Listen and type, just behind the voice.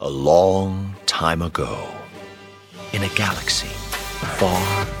A long time ago, in a galaxy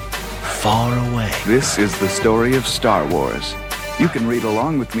far, far away. This is the story of Star Wars. You can read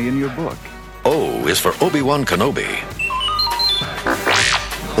along with me in your book. O is for Obi-Wan Kenobi.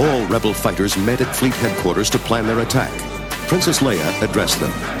 All rebel fighters met at fleet headquarters to plan their attack. Princess Leia addressed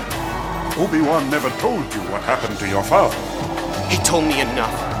them. Obi-Wan never told you what happened to your father. He told me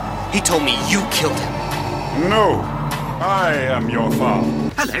enough. He told me you killed him. No, I am your father.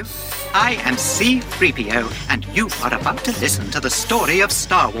 Hello, I am C-3PO, and you are about to listen to the story of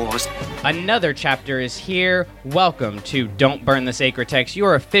Star Wars. Another chapter is here. Welcome to Don't Burn the Sacred Text,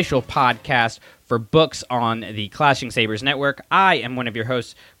 your official podcast for books on the Clashing Sabers Network. I am one of your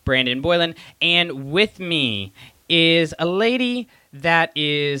hosts, Brandon Boylan, and with me is a lady that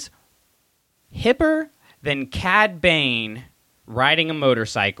is hipper than Cad Bane riding a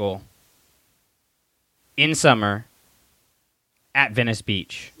motorcycle in summer at Venice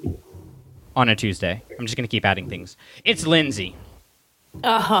Beach on a Tuesday. I'm just going to keep adding things. It's Lindsay.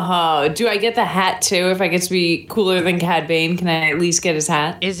 Oh, do I get the hat too? If I get to be cooler than Cad Bane, can I at least get his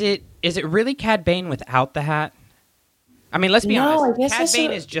hat? Is it really Cad Bane without the hat? I mean, let's be honest. I guess Cad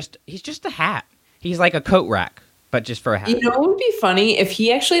Bane is just a hat. He's like a coat rack, but just for a hat. You know what would be funny? If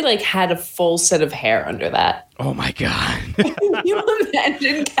he actually had a full set of hair under that. Oh my God. Can you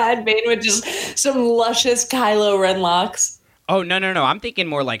imagine Cad Bane with just some luscious Kylo Ren locks? Oh, no. I'm thinking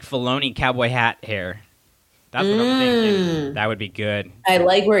more like Filoni cowboy hat hair. That's what I'm thinking. That would be good. I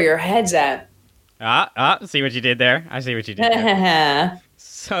like where your head's at. See what you did there? I see what you did there.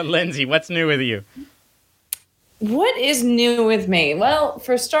 So, Lindsay, what's new with you? What is new with me? Well,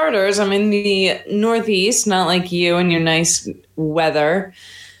 for starters, I'm in the Northeast, not like you and your nice weather.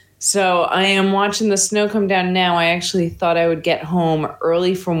 So I am watching the snow come down now. I actually thought I would get home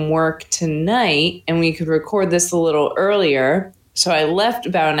early from work tonight, and we could record this a little earlier. So I left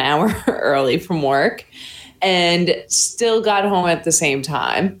about an hour early from work and still got home at the same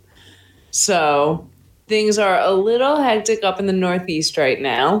time. So things are a little hectic up in the Northeast right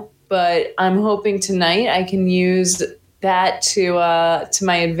now, but I'm hoping tonight I can use that to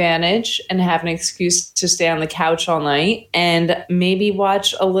my advantage and have an excuse to stay on the couch all night and maybe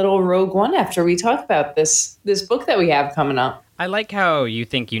watch a little Rogue One after we talk about this book that we have coming up. I like how you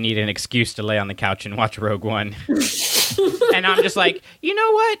think you need an excuse to lay on the couch and watch Rogue One. And I'm just like, you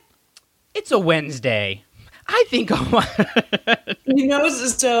know what? It's a Wednesday. I think I'll...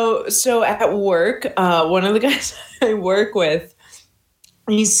 So at work, one of the guys I work with,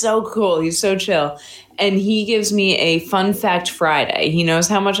 he's so cool. He's so chill. And he gives me a fun fact Friday. He knows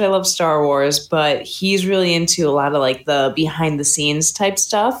how much I love Star Wars, but he's really into a lot of the behind the scenes type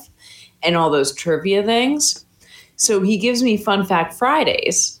stuff and all those trivia things. So he gives me fun fact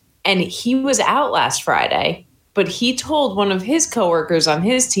Fridays. And he was out last Friday, but he told one of his coworkers on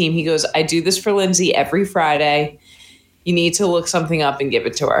his team, he goes, I do this for Lindsay every Friday. You need to look something up and give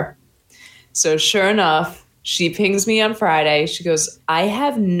it to her. So sure enough, she pings me on Friday. She goes, I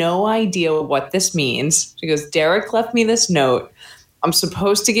have no idea what this means. She goes, Derek left me this note. I'm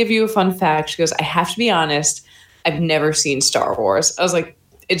supposed to give you a fun fact. She goes, I have to be honest. I've never seen Star Wars. I was like,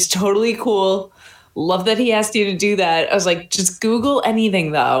 it's totally cool. Love that he asked you to do that. I was like, just Google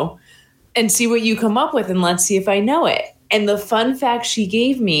anything, though, and see what you come up with, and let's see if I know it. And the fun fact she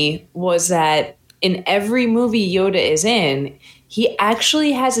gave me was that in every movie Yoda is in, he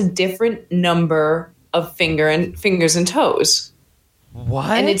actually has a different number of fingers and toes. What?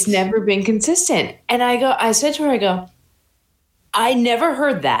 And it's never been consistent. And I said to her, I never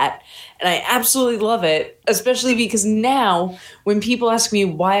heard that. And I absolutely love it, especially because now when people ask me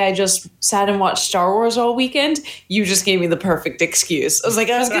why I just sat and watched Star Wars all weekend, you just gave me the perfect excuse. I was like,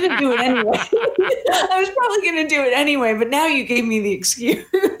 I was going to do it anyway. I was probably going to do it anyway, but now you gave me the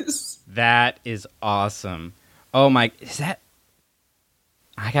excuse. That is awesome. Oh my,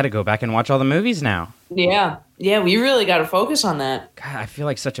 I got to go back and watch all the movies now. Yeah, we really got to focus on that. God, I feel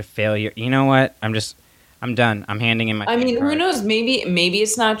like such a failure. You know what? I'm done. I'm handing in my who knows? Maybe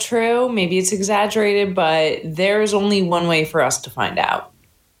it's not true. Maybe it's exaggerated, but there's only one way for us to find out.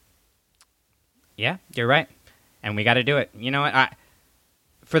 Yeah, you're right. And we got to do it. You know what?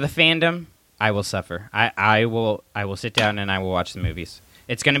 For the fandom, I will suffer. I will sit down and I will watch the movies.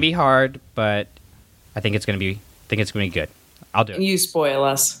 It's going to be hard, but I think it's going to be good. I'll do it. You spoil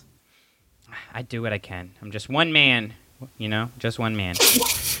us. I do what I can. I'm just one man, just one man.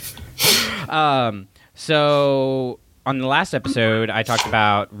 So on the last episode, I talked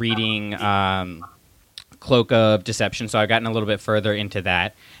about reading Cloak of Deception, so I've gotten a little bit further into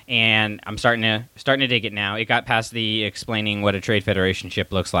that, and I'm starting to dig it now. It got past the explaining what a Trade Federation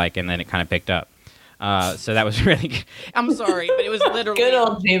ship looks like, and then it kind of picked up. So that was really good. I'm sorry, but it was literally... Good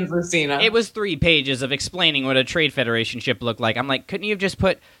old James Lucena. It was 3 pages of explaining what a Trade Federation ship looked like. I'm like, couldn't you have just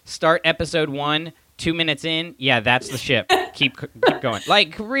put start episode 1, 2 minutes in? Yeah, that's the ship. Keep going.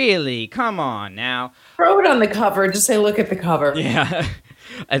 Like, really? Come on now. Throw it on the cover. Just say, look at the cover. Yeah.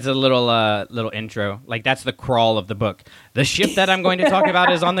 It's a little intro. Like, that's the crawl of the book. The ship that I'm going to talk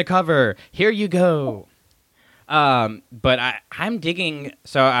about is on the cover. Here you go. But I'm digging,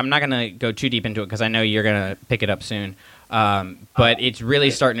 so I'm not going to go too deep into it because I know you're going to pick it up soon. But it's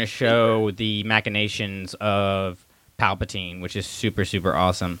really starting to show the machinations of Palpatine, which is super, super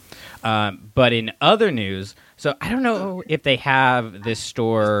awesome. But in other news, so I don't know if they have this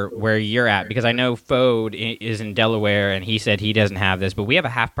store where you're at, because I know Fode is in Delaware, and he said he doesn't have this, but we have a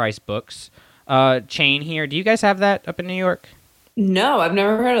Half Price Books chain here. Do you guys have that up in New York? No, I've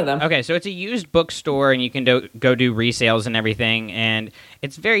never heard of them. Okay, so it's a used bookstore, and you can go do resales and everything, and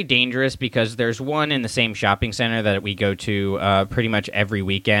it's very dangerous because there's one in the same shopping center that we go to pretty much every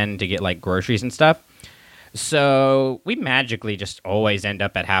weekend to get, like, groceries and stuff. So we magically just always end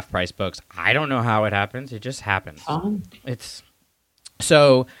up at Half Price Books. I don't know how it happens. It just happens.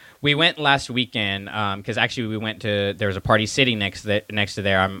 So we went last weekend because actually we went to, there was a party sitting next to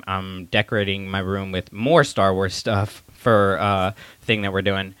there. I'm decorating my room with more Star Wars stuff for thing that we're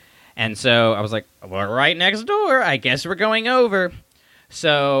doing. And so I was like, we're right next door. I guess we're going over.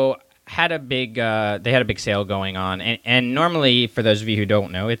 So had a big they had a big sale going on, and normally, for those of you who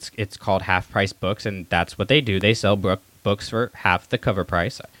don't know, it's called Half Price Books, and that's what they do. They sell books for half the cover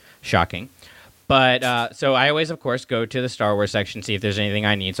price. Shocking. But so I always, of course, go to the Star Wars section, see if there's anything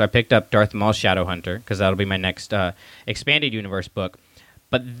I need. So I picked up Darth Maul's Shadowhunter because that'll be my next expanded universe book.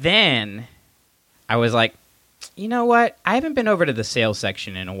 But then I was like, you know what? I haven't been over to the sales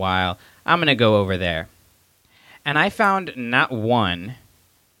section in a while. I'm gonna go over there, and I found not one,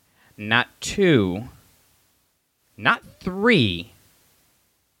 not 2, not 3,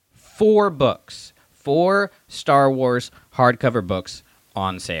 4 books. 4 Star Wars hardcover books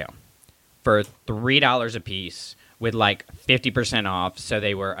on sale for $3 a piece with like 50% off, so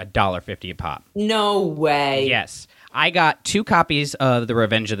they were $1.50 a pop. No way. Yes. I got 2 copies of the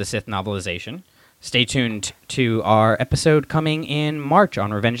Revenge of the Sith novelization. Stay tuned to our episode coming in March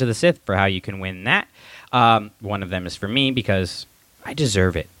on Revenge of the Sith for how you can win that. One of them is for me because I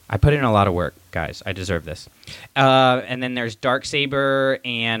deserve it. I put in a lot of work, guys. I deserve this. And then there's Darksaber,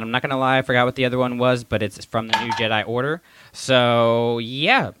 and I'm not going to lie, I forgot what the other one was, but it's from the New Jedi Order. So,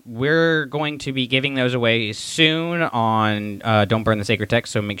 yeah, we're going to be giving those away soon on Don't Burn the Sacred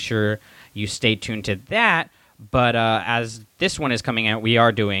Text, so make sure you stay tuned to that. But as this one is coming out, we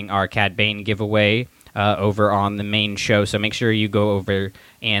are doing our Cad Bane giveaway over on the main show, so make sure you go over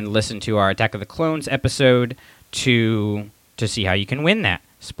and listen to our Attack of the Clones episode to see how you can win that.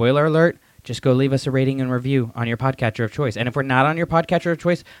 Spoiler alert, just go leave us a rating and review on your podcatcher of choice. And if we're not on your podcatcher of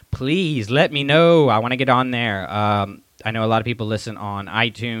choice, please let me know. I want to get on there. I know a lot of people listen on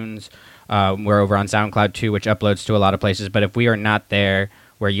iTunes. We're over on SoundCloud too, which uploads to a lot of places. But if we are not there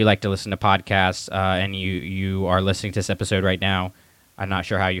where you like to listen to podcasts and you are listening to this episode right now, I'm not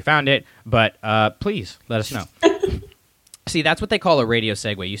sure how you found it, but please let us know. See, that's what they call a radio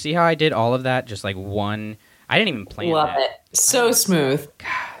segue. You see how I did all of that? Just like one... I didn't even plan Love that. it. So smooth.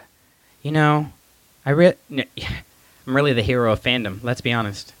 God, you know, I'm really the hero of fandom. Let's be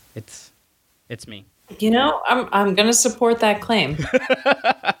honest. It's me. You know, I'm gonna support that claim.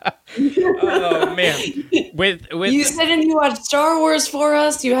 Oh man, with you said and you watch Star Wars for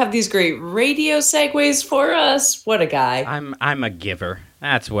us. You have these great radio segues for us. What a guy! I'm a giver.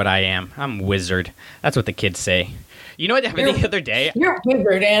 That's what I am. I'm a wizard. That's what the kids say. You know what happened the other day? You're a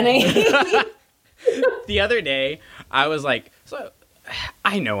wizard, Annie. The other day, I was like, so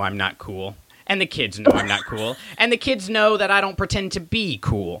I know I'm not cool. And the kids know I'm not cool. And the kids know that I don't pretend to be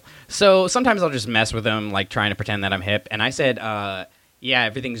cool. So sometimes I'll just mess with them, like trying to pretend that I'm hip. And I said, yeah,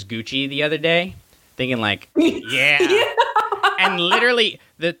 everything's Gucci the other day. Thinking like, yeah. And literally,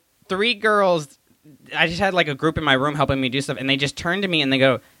 the 3 girls, I just had like a group in my room helping me do stuff. And they just turned to me and they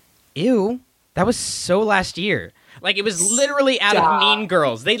go, ew, that was so last year. Like, it was literally out of Mean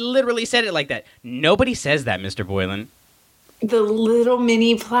Girls. They literally said it like that. Nobody says that, Mr. Boylan. The little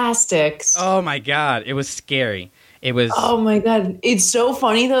mini plastics. Oh, my God. It was scary. It was... Oh, my God. It's so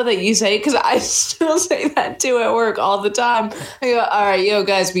funny, though, that you say it, because I still say that, too, at work all the time. I go, all right, yo,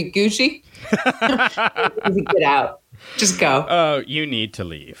 guys, we Gucci? Get out. Just go. Oh, you need to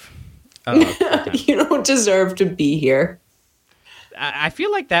leave. Oh, you don't deserve to be here. I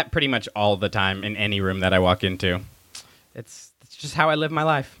feel like that pretty much all the time in any room that I walk into. It's just how I live my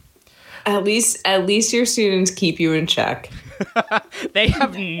life. At least your students keep you in check. They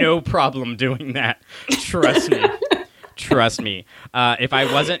have no problem doing that. Trust me. Trust me. If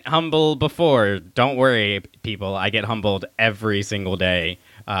I wasn't humble before, don't worry, people. I get humbled every single day.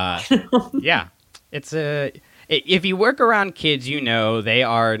 Yeah. It's if you work around kids, you know they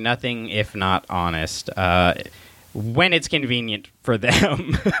are nothing if not honest. When it's convenient for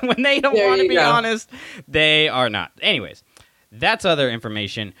them. When they don't want to be honest, they are not. Anyways, that's other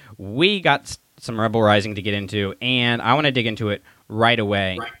information. We got some Rebel Rising to get into, and I want to dig into it right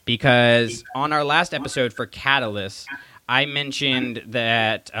away because on our last episode for Catalyst, I mentioned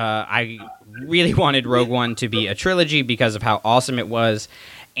that I really wanted Rogue One to be a trilogy because of how awesome it was,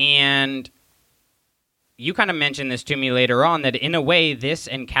 and you kind of mentioned this to me later on that in a way this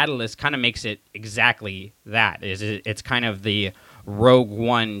and Catalyst kind of makes it exactly that. It's kind of the Rogue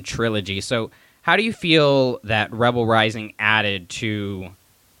One trilogy. So how do you feel that Rebel Rising added to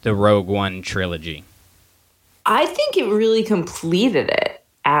the Rogue One trilogy? I think it really completed it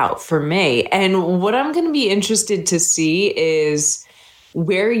out for me. And what I'm going to be interested to see is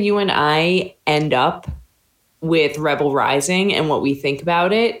where you and I end up with Rebel Rising and what we think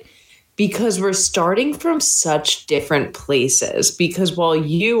about it. Because we're starting from such different places. Because while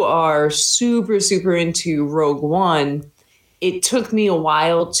you are super, super into Rogue One, it took me a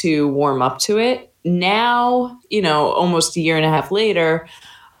while to warm up to it. Now, almost a year and a half later,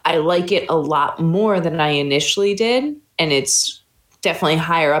 I like it a lot more than I initially did. And it's definitely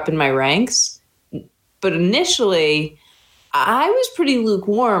higher up in my ranks. But initially, I was pretty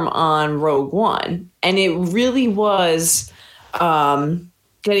lukewarm on Rogue One. And it really was...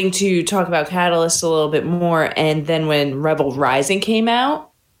 getting to talk about Catalyst a little bit more, and then when Rebel Rising came out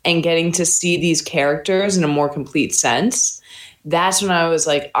and getting to see these characters in a more complete sense, that's when I was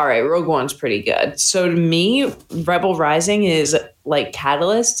like, all right, Rogue One's pretty good. So to me, Rebel Rising is like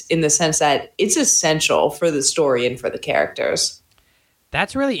Catalyst in the sense that it's essential for the story and for the characters.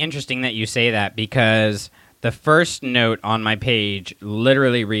 That's really interesting that you say that because the first note on my page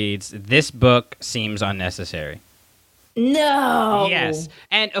literally reads, "This book seems unnecessary." No. Yes.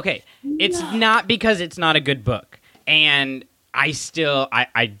 And okay, it's not because it's not a good book. And I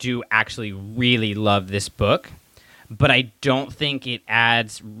do actually really love this book, but I don't think it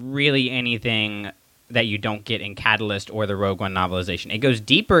adds really anything that you don't get in Catalyst or the Rogue One novelization. It goes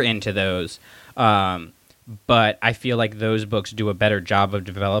deeper into those, but I feel like those books do a better job of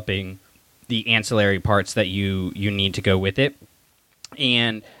developing the ancillary parts that you need to go with it.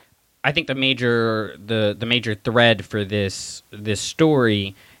 And I think the major thread for this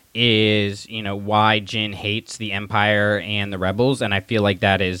story is, why Jyn hates the Empire and the Rebels, and I feel like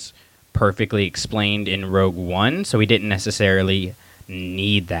that is perfectly explained in Rogue One, so we didn't necessarily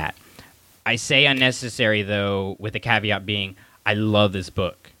need that. I say unnecessary, though, with the caveat being, I love this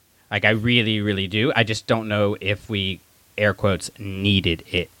book. Like, I really, really do. I just don't know if we, air quotes, needed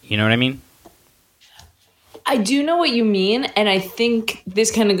it. You know what I mean? I do know what you mean, and I think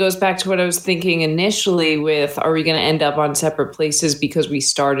this kind of goes back to what I was thinking initially with, are we going to end up on separate places because we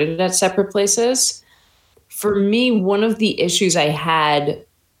started at separate places? For me, one of the issues I had,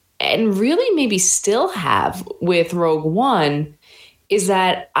 and really maybe still have with Rogue One, is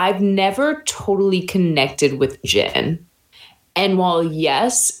that I've never totally connected with Jyn. And while,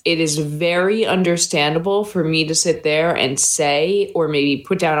 yes, it is very understandable for me to sit there and say, or maybe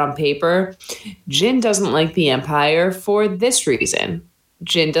put down on paper, Jyn doesn't like the Empire for this reason.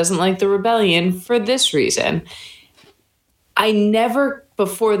 Jyn doesn't like the Rebellion for this reason. I never,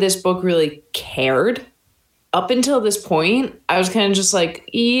 before this book, really cared. Up until this point, I was kind of just like,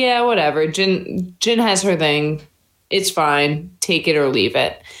 yeah, whatever. Jyn has her thing. It's fine. Take it or leave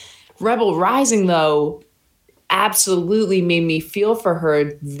it. Rebel Rising, though, absolutely made me feel for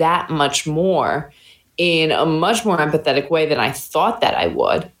her that much more in a much more empathetic way than I thought that I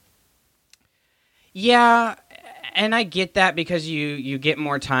would. Yeah, and I get that because you get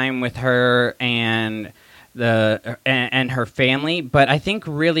more time with her and her family, but I think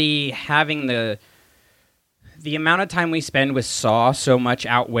really having the amount of time we spend with Saw so much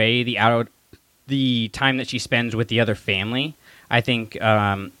outweigh the time that she spends with the other family, I think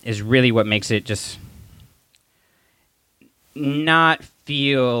is really what makes it just not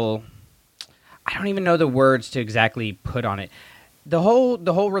feel, I don't even know the words to exactly put on it. The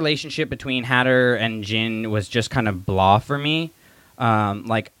whole relationship between Hatter and Jyn was just kind of blah for me.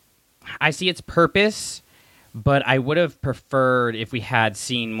 Like, I see its purpose, but I would have preferred if we had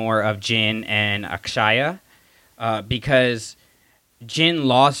seen more of Jyn and Akshaya, because Jyn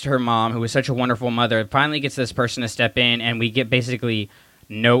lost her mom, who was such a wonderful mother. Finally gets this person to step in, and we get basically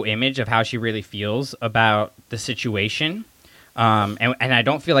no image of how she really feels about the situation. And I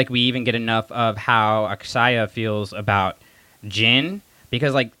don't feel like we even get enough of how Akshaya feels about Jin,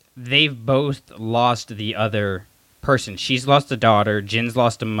 because like they've both lost the other person. She's lost a daughter, Jin's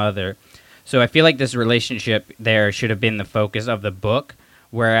lost a mother. So I feel like this relationship there should have been the focus of the book,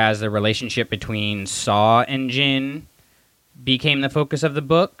 whereas the relationship between Saw and Jin became the focus of the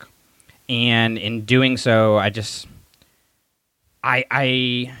book. And in doing so,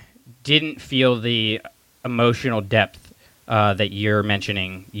 I didn't feel the emotional depth that you're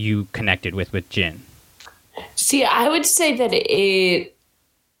mentioning you connected with Jin. See, I would say that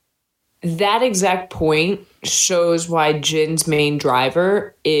that exact point shows why Jin's main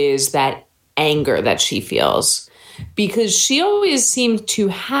driver is that anger that she feels. Because she always seemed to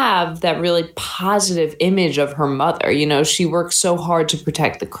have that really positive image of her mother. You know, she worked so hard to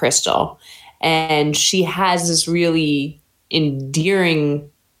protect the crystal. And she has this really endearing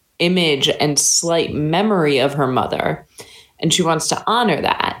image and slight memory of her mother. And she wants to honor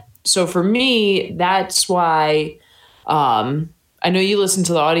that. So for me, that's why I know you listen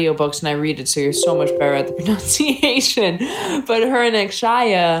to the audiobooks and I read it, so you're so much better at the pronunciation. But her and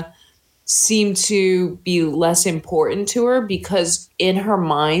Akshaya seem to be less important to her because in her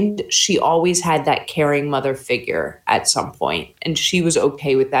mind, she always had that caring mother figure at some point. And she was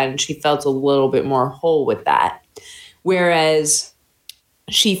okay with that. And she felt a little bit more whole with that. Whereas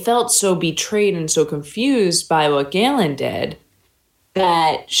she felt so betrayed and so confused by what Galen did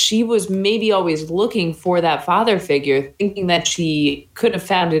that she was maybe always looking for that father figure, thinking that she could have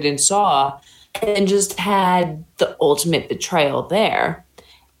found it in Saw, and just had the ultimate betrayal there.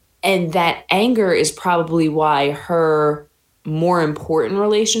 And that anger is probably why her more important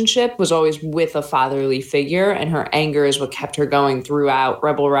relationship was always with a fatherly figure, and her anger is what kept her going throughout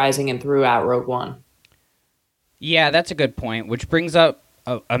Rebel Rising and throughout Rogue One. Yeah, that's a good point, which brings up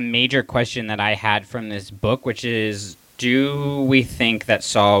a major question that I had from this book, which is, do we think that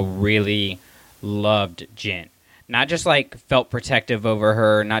Saw really loved Jin? Not just, like, felt protective over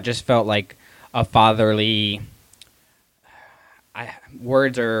her, not just felt like a fatherly...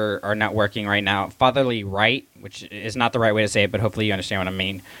 words are not working right now. Fatherly right, which is not the right way to say it, but hopefully you understand what I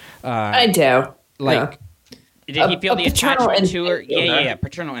mean. I do. Like, did he feel the attachment to her? Yeah,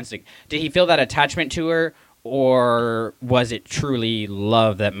 paternal instinct. Did he feel that attachment to her, or was it truly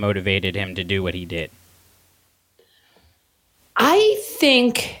love that motivated him to do what he did? I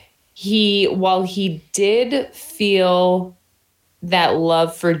think while he did feel that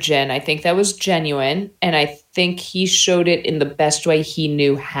love for Jin, I think that was genuine, and I think he showed it in the best way he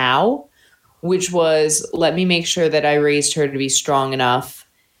knew how, which was, let me make sure that I raised her to be strong enough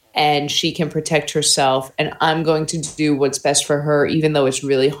and she can protect herself, and I'm going to do what's best for her, even though it's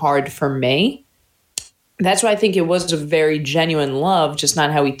really hard for me. That's why I think it was a very genuine love, just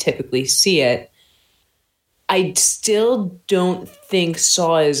not how we typically see it. I still don't think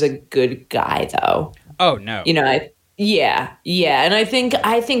Saw is a good guy, though. Oh, no. You know, Yeah. And I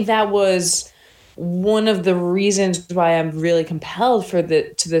think that was one of the reasons why I'm really compelled to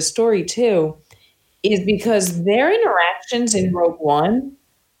this story too, is because their interactions in Rogue One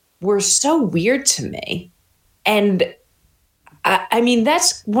were so weird to me. And I mean,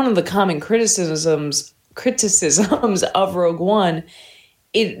 that's one of the common criticisms of Rogue One.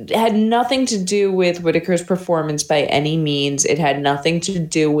 It had nothing to do with Whittaker's performance by any means. It had nothing to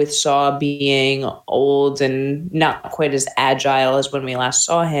do with Saw being old and not quite as agile as when we last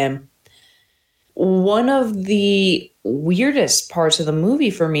saw him. One of the weirdest parts of the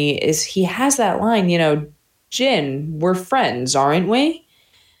movie for me is he has that line, you know, Jin, we're friends, aren't we?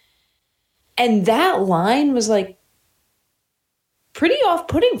 And that line was like pretty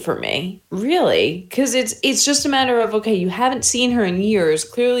off-putting for me, really, because it's just a matter of, okay, you haven't seen her in years.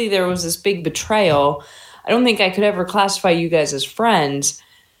 Clearly there was this big betrayal. I don't think I could ever classify you guys as friends.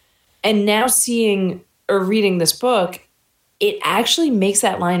 And now seeing or reading this book, it actually makes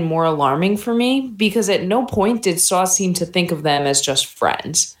that line more alarming for me, because at no point did Saw seem to think of them as just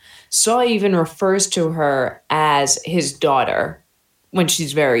friends. Saw even refers to her as his daughter when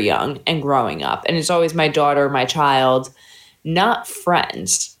she's very young and growing up. And it's always my daughter, my child, not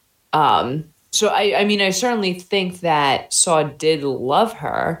friends. So I mean, I certainly think that Saw did love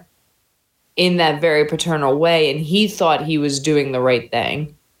her in that very paternal way, and he thought he was doing the right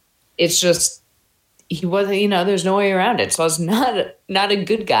thing. It's just, he wasn't, you know, there's no way around it. Saw's not a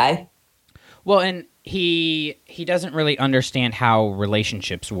good guy. Well, and he doesn't really understand how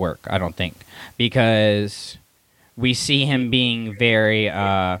relationships work, I don't think, because we see him being very,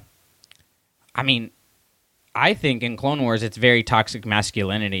 I mean, I think in Clone Wars it's very toxic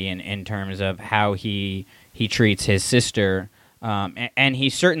masculinity in terms of how he treats his sister, and he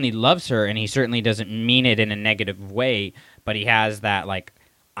certainly loves her, and he certainly doesn't mean it in a negative way, but he has that, like,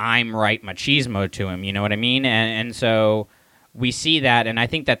 I'm right machismo to him, you know what I mean? And so we see that, and I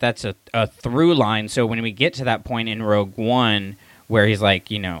think that that's a through line. So when we get to that point in Rogue One where he's like,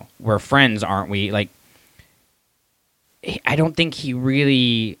 we're friends, aren't we? Like, I don't think he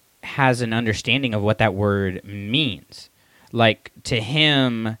really has an understanding of what that word means. Like, to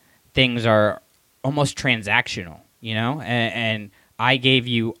him, things are almost transactional, and I gave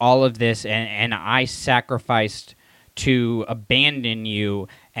you all of this, and I sacrificed to abandon you,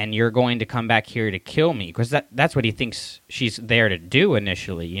 and you're going to come back here to kill me, because that's what he thinks she's there to do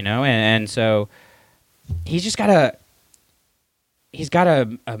initially, and so he's just got a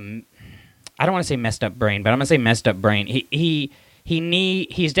I don't want to say messed up brain, but I'm gonna say messed up brain. He's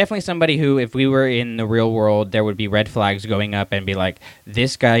definitely somebody who, if we were in the real world, there would be red flags going up and be like,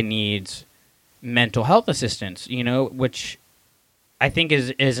 this guy needs mental health assistance, which I think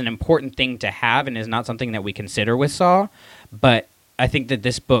is an important thing to have and is not something that we consider with Saw. But I think that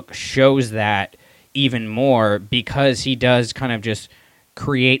this book shows that even more, because he does kind of just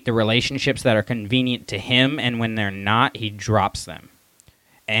create the relationships that are convenient to him, and when they're not, he drops them.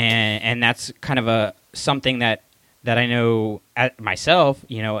 And that's kind of something that I know myself,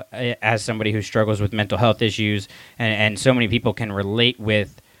 as somebody who struggles with mental health issues, and so many people can relate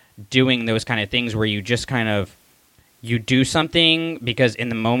with doing those kind of things where you just kind of, you do something because in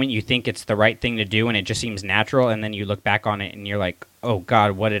the moment you think it's the right thing to do and it just seems natural, and then you look back on it and you're like, oh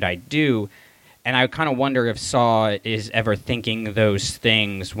God, what did I do? And I kind of wonder if Saw is ever thinking those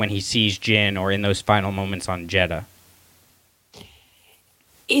things when he sees Jyn or in those final moments on Jedha.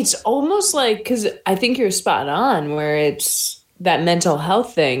 It's almost like, because I think you're spot on, where it's that mental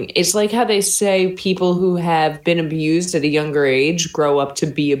health thing. It's like how they say people who have been abused at a younger age grow up to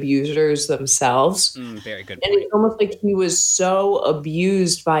be abusers themselves. Very good point. And it's almost like he was so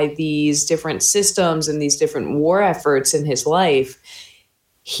abused by these different systems and these different war efforts in his life.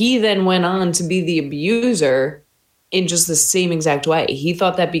 He then went on to be the abuser in just the same exact way. He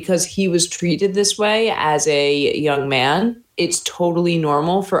thought that because he was treated this way as a young man, it's totally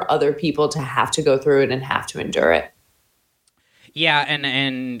normal for other people to have to go through it and have to endure it. Yeah,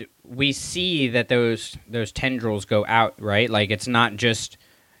 and we see that those tendrils go out, right? Like, it's not just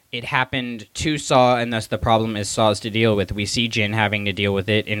it happened to Saw, and thus the problem is Saw's to deal with. We see Jyn having to deal with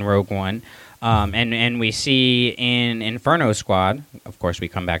it in Rogue One, and we see in Inferno Squad, of course we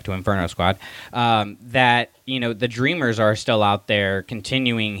come back to Inferno Squad, that the Dreamers are still out there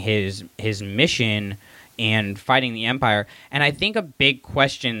continuing his mission and fighting the Empire. And I think a big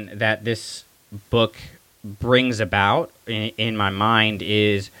question that this book brings about in my mind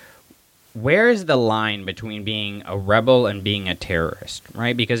is, where is the line between being a rebel and being a terrorist,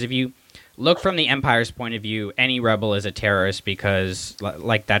 right? Because if you look from the Empire's point of view, any rebel is a terrorist because,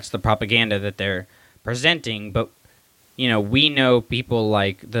 like, that's the propaganda that they're presenting. But, we know people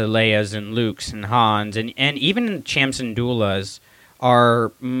like the Leias and Lukes and Hans and even Champs and Dulas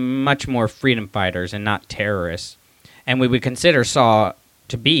are much more freedom fighters and not terrorists. And we would consider Saw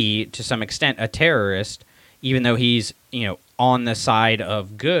to be, to some extent, a terrorist, even though he's, on the side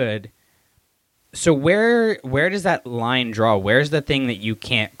of good. So where does that line draw? Where's the thing that you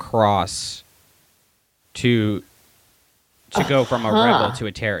can't cross to go from a rebel to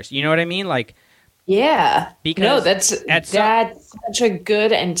a terrorist? You know what I mean? Like, yeah. Because that's such a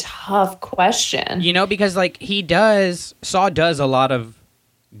good and tough question. Because like Saw does a lot of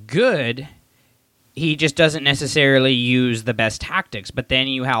good. He just doesn't necessarily use the best tactics. But then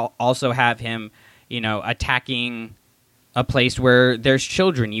you also have him, attacking a place where there's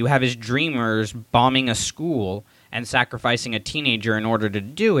children. You have his Dreamers bombing a school and sacrificing a teenager in order to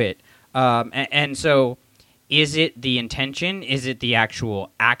do it. And so, is it the intention? Is it the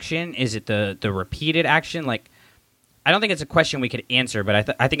actual action? Is it the repeated action? Like, I don't think it's a question we could answer,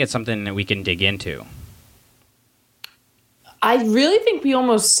 but I think it's something that we can dig into. I really think we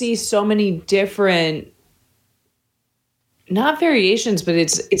almost see so many different, not variations, but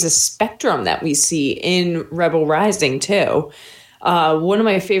it's a spectrum that we see in Rebel Rising too. One of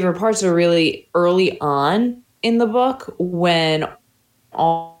my favorite parts are really early on in the book, when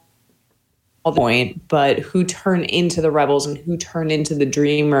all the point, but who turn into the rebels and who turn into the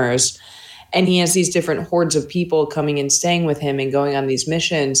Dreamers. And he has these different hordes of people coming and staying with him and going on these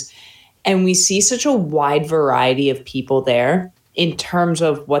missions. And we see such a wide variety of people there in terms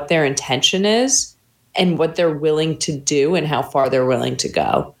of what their intention is and what they're willing to do and how far they're willing to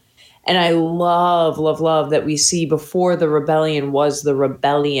go. And I love, love, love that we see before the rebellion was the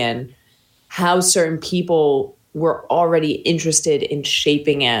rebellion, how certain people were already interested in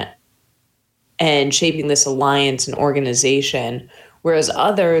shaping it and shaping this alliance and organization, whereas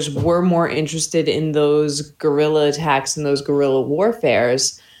others were more interested in those guerrilla attacks and those guerrilla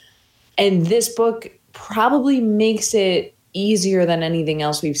warfares. And this book probably makes it easier than anything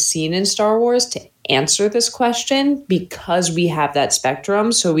else we've seen in Star Wars to answer this question because we have that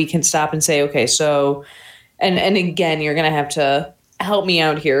spectrum. So we can stop and say, okay, so, and again, you're going to have to help me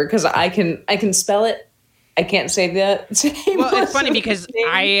out here because I can spell it. I can't say that. Well, it's funny because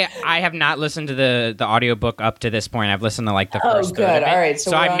I have not listened to the audiobook up to this point. I've listened to like the first. Oh, good. All right.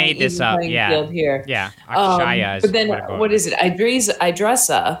 So I made this up. Yeah. Here. Yeah. Shia but then what is it?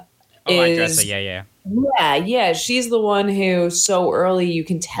 Idrissa. Oh, Idrissa. Yeah. Yeah. She's the one who so early you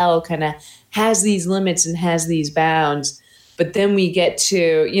can tell kind of has these limits and has these bounds. But then we get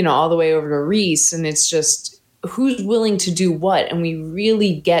to, all the way over to Reese and it's just who's willing to do what. And we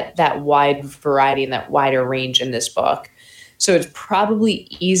really get that wide variety and that wider range in this book. So it's probably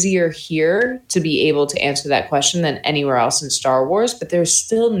easier here to be able to answer that question than anywhere else in Star Wars. But there's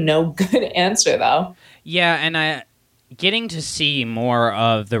still no good answer though. Yeah. And getting to see more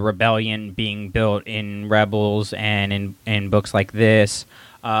of the rebellion being built in Rebels and in books like this,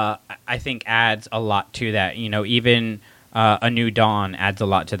 I think adds a lot to that. Even A New Dawn adds a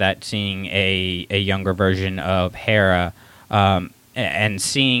lot to that, seeing a younger version of Hera and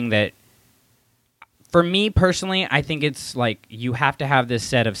seeing that. For me personally, I think it's like you have to have this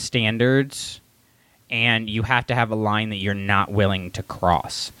set of standards and you have to have a line that you're not willing to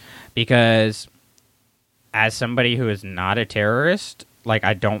cross. Because as somebody who is not a terrorist, like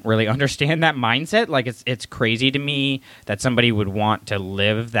I don't really understand that mindset. Like it's crazy to me that somebody would want to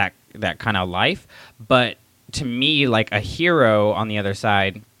live that kind of life. But to me, like a hero on the other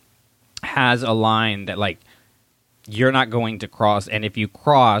side has a line that like you're not going to cross, and if you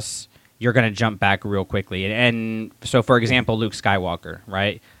cross, you're going to jump back real quickly. And so, for example, Luke Skywalker,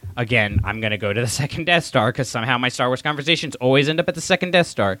 right? Again, I'm going to go to the second Death Star because somehow my Star Wars conversations always end up at the second Death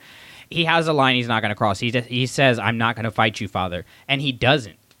Star. He has a line he's not going to cross. He says, "I'm not going to fight you, Father," and he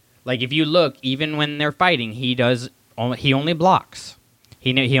doesn't. Like if you look, even when they're fighting, he only blocks.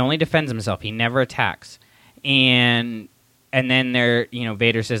 He only defends himself. He never attacks. And then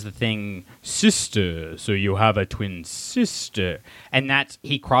Vader says the thing, "Sister, so you have a twin sister," and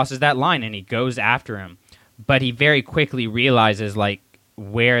he crosses that line and he goes after him, but he very quickly realizes like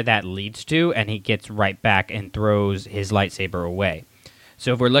where that leads to, and he gets right back and throws his lightsaber away.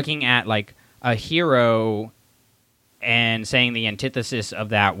 So if we're looking at like a hero and saying the antithesis of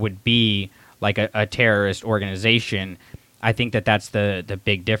that would be like a terrorist organization, I think that's the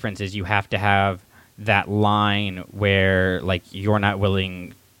big difference is you have to have that line where like you're not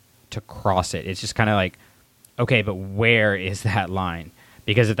willing to cross it. It's just kind of like, okay, but where is that line?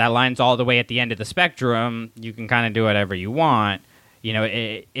 Because if that line's all the way at the end of the spectrum, you can kind of do whatever you want.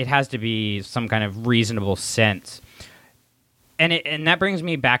 It has to be some kind of reasonable sense. And that brings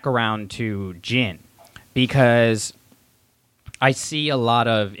me back around to Jyn, because I see a lot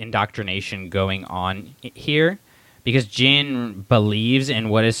of indoctrination going on here, because Jyn believes in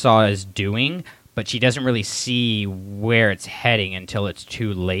what Saw is doing, but she doesn't really see where it's heading until it's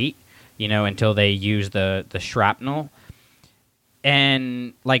too late, until they use the shrapnel.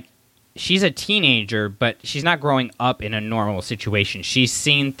 And, like, she's a teenager, but she's not growing up in a normal situation. She's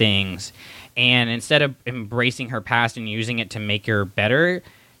seen things, and instead of embracing her past and using it to make her better,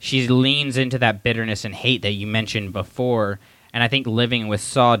 she leans into that bitterness and hate that you mentioned before. And I think living with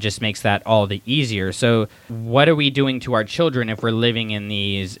Saw just makes that all the easier. So what are we doing to our children if we're living in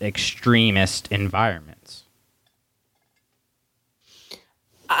these extremist environments?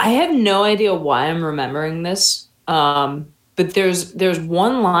 I have no idea why I'm remembering this. But there's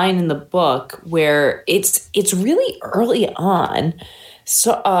one line in the book where it's really early on.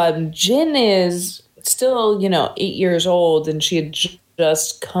 So Jyn is still, 8 years old, and she had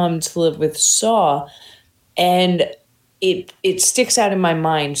just come to live with Saw. And it sticks out in my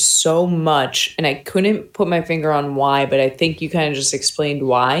mind so much, and I couldn't put my finger on why, but I think you kind of just explained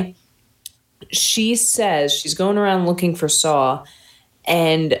why. She says she's going around looking for Saw,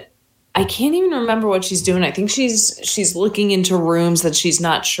 and I can't even remember what she's doing. I think she's looking into rooms that she's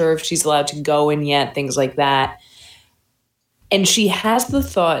not sure if she's allowed to go in yet, things like that. And she has the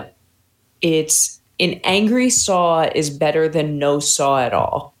thought, it's an angry Saw is better than no Saw at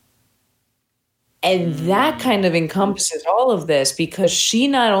all. And that kind of encompasses all of this, because she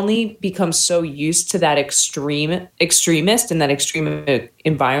not only becomes so used to that extremist and that extreme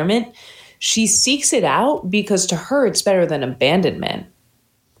environment, she seeks it out because to her it's better than abandonment.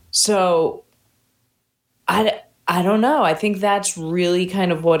 So I don't know. I think that's really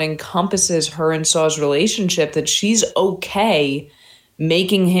kind of what encompasses her and Saw's relationship, that she's okay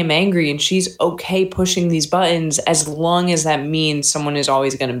making him angry and she's okay pushing these buttons as long as that means someone is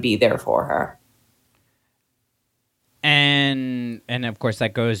always going to be there for her. And of course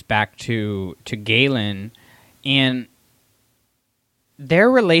that goes back to Galen, and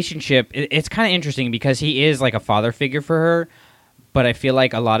their relationship, it's kind of interesting because he is like a father figure for her, but I feel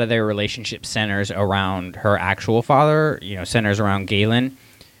like a lot of their relationship centers around her actual father, centers around Galen.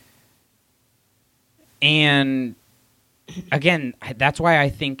 And again, that's why I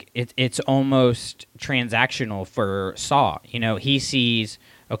think it's almost transactional for Saw. He sees,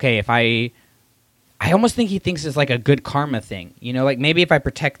 okay, if I almost think he thinks it's like a good karma thing. Like maybe if I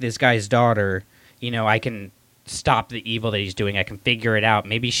protect this guy's daughter, I can stop the evil that he's doing. I can figure it out.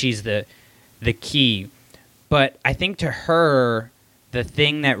 Maybe she's the key. But I think to her, the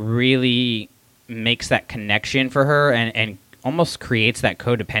thing that really makes that connection for her and almost creates that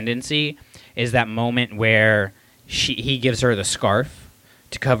codependency is that moment where he gives her the scarf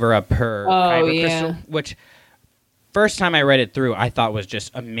to cover up her kyber crystal, which first time I read it through, I thought was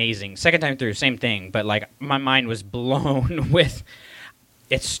just amazing. Second time through, same thing, but like my mind was blown with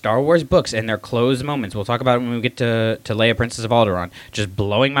it's Star Wars books and their closed moments. We'll talk about it when we get to Leia, Princess of Alderaan. Just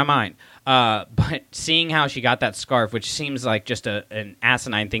blowing my mind. But seeing how she got that scarf, which seems like just an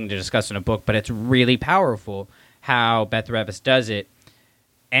asinine thing to discuss in a book, but it's really powerful how Beth Revis does it.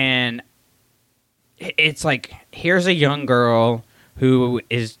 And it's like, here's a young girl who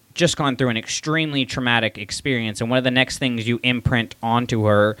is just gone through an extremely traumatic experience, and one of the next things you imprint onto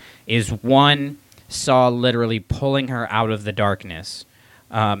her is one, Saw literally pulling her out of the darkness,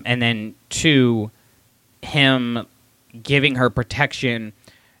 and then two, him giving her protection,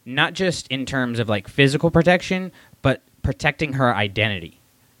 not just in terms of like physical protection, but protecting her identity.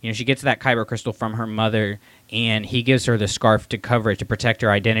 She gets that kyber crystal from her mother, and he gives her the scarf to cover it, to protect her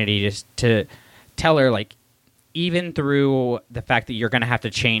identity, just to tell her, like, even through the fact that you're going to have to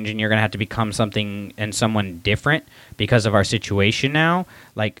change and you're going to have to become something and someone different because of our situation now,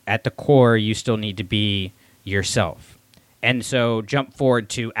 like, at the core, you still need to be yourself. And so jump forward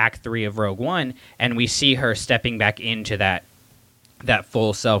to Act 3 of Rogue One, and we see her stepping back into that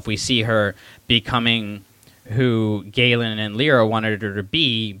full self. We see her becoming who Galen and Lyra wanted her to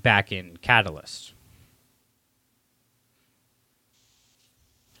be back in Catalyst.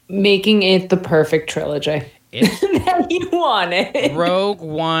 Making it the perfect trilogy that you wanted. Rogue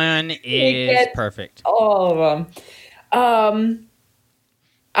One is perfect. All of them.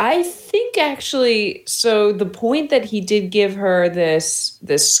 I think actually, so the point that he did give her this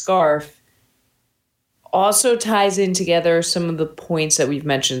scarf also ties in together some of the points that we've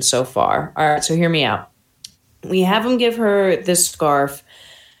mentioned so far. All right, so hear me out. We have him give her this scarf.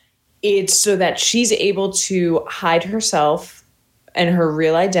 It's so that she's able to hide herself and her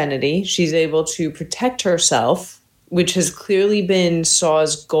real identity. She's able to protect herself, which has clearly been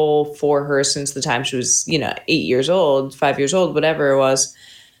Saw's goal for her since the time she was, 8 years old, 5 years old, whatever it was.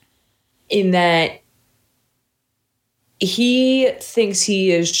 In that he thinks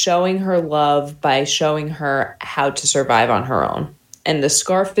he is showing her love by showing her how to survive on her own. And the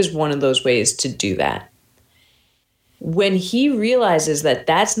scarf is one of those ways to do that. When he realizes that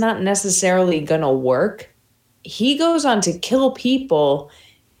that's not necessarily going to work, he goes on to kill people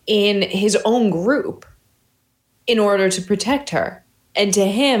in his own group in order to protect her. And to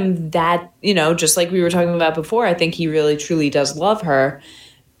him, that, just like we were talking about before, I think he really truly does love her.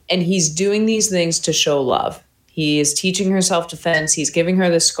 And he's doing these things to show love. He is teaching her self-defense. He's giving her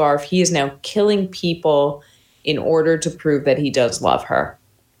the scarf. He is now killing people in order to prove that he does love her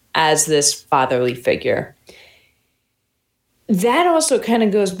as this fatherly figure. That also kind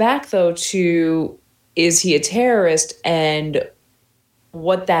of goes back, though, to is he a terrorist and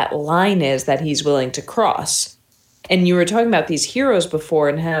what that line is that he's willing to cross. And you were talking about these heroes before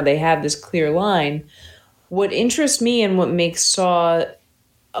and how they have this clear line. What interests me and what makes Saw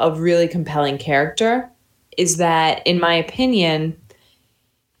a really compelling character is that, in my opinion,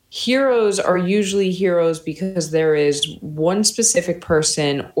 heroes are usually heroes because there is one specific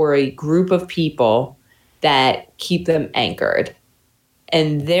person or a group of people that keep them anchored.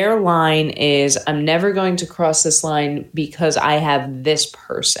 And their line is, I'm never going to cross this line because I have this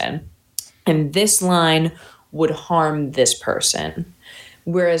person. And this line would harm this person.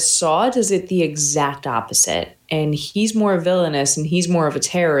 Whereas Saw does it the exact opposite. And he's more villainous and he's more of a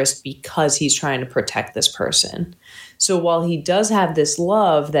terrorist because he's trying to protect this person. So while he does have this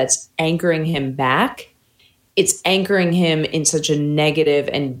love that's anchoring him back, it's anchoring him in such a negative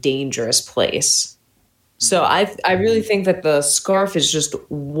and dangerous place. So I really think that the scarf is just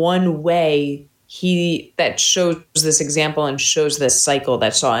one way that shows this example and shows this cycle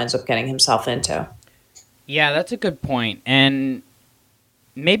that Saw ends up getting himself into. Yeah, that's a good point. And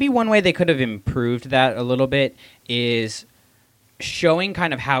maybe one way they could have improved that a little bit is showing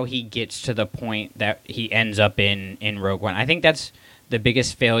kind of how he gets to the point that he ends up in Rogue One. I think that's the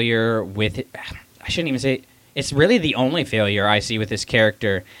biggest failure with it. I shouldn't even say it's really the only failure I see with this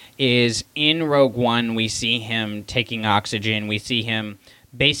character is in Rogue One. We see him taking oxygen. We see him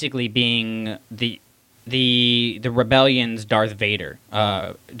basically being the rebellion's Darth Vader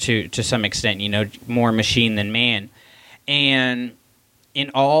to some extent. More machine than man. And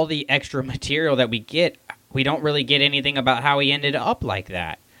in all the extra material that we get, we don't really get anything about how he ended up like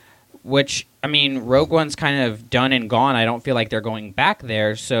that. Which, I mean, Rogue One's kind of done and gone. I don't feel like they're going back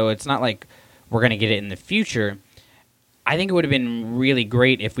there, so it's not like we're going to get it in the future. I think it would have been really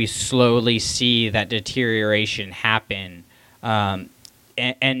great if we slowly see that deterioration happen. And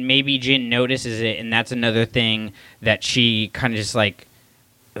maybe Jyn notices it, and that's another thing that she kind of just like,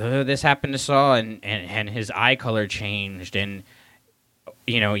 this happened to Saw, and his eye color changed, and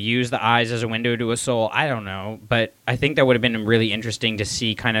use the eyes as a window to a soul. I don't know, but I think that would have been really interesting to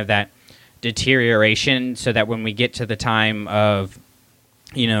see kind of that deterioration, so that when we get to the time of,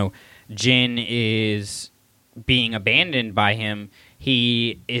 Jyn is being abandoned by him,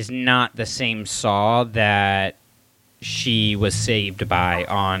 he is not the same Saw that she was saved by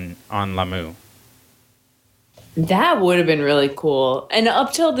on Lamu. That would have been really cool. And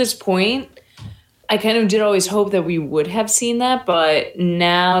up till this point, I kind of did always hope that we would have seen that, but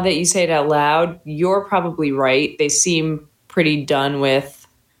now that you say it out loud, you're probably right. They seem pretty done with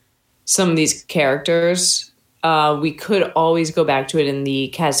some of these characters. We could always go back to it in the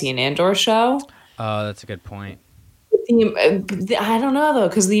Cassian Andor show. Oh, that's a good point. I don't know, though,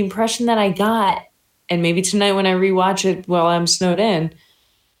 because the impression that I got, and maybe tonight when I rewatch it while I'm snowed in,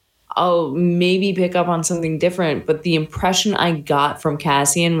 I'll maybe pick up on something different. But the impression I got from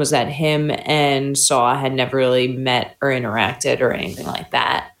Cassian was that him and Saw had never really met or interacted or anything like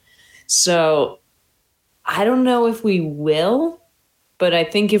that. So I don't know if we will, but I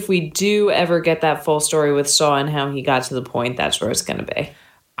think if we do ever get that full story with Saw and how he got to the point, that's where it's going to be.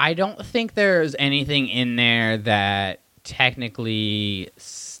 I don't think there's anything in there that technically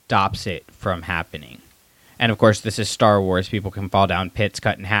stops it from happening. And of course, this is Star Wars. People can fall down pits,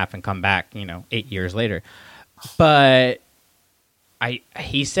 cut in half, and come back, 8 years later. But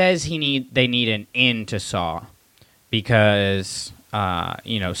he says they need an end to Saw because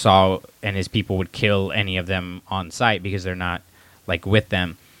Saw and his people would kill any of them on sight because they're not with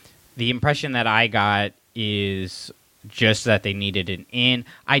them. The impression that I got is just that they needed an end.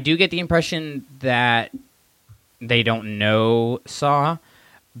 I do get the impression that they don't know Saw,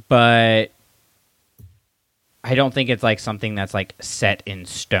 but I don't think it's something that's set in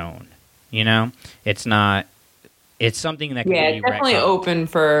stone. It's not. It's something that can be definitely open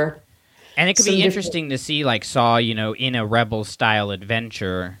for. And it could be interesting to see Saw, in a Rebel style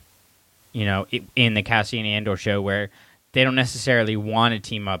adventure, in the Cassian Andor show where they don't necessarily want to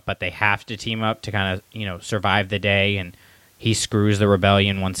team up, but they have to team up to kind of survive the day, and he screws the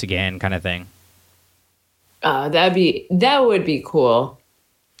rebellion once again, kind of thing. That would be cool.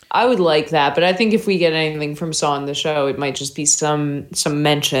 I would like that, but I think if we get anything from Saw in the show, it might just be some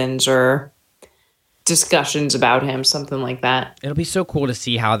mentions or discussions about him, something like that. It'll be so cool to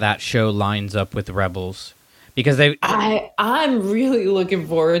see how that show lines up with Rebels, because I'm really looking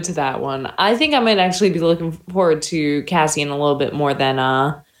forward to that one. I think I might actually be looking forward to Cassian a little bit more than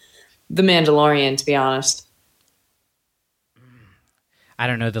The Mandalorian, to be honest. I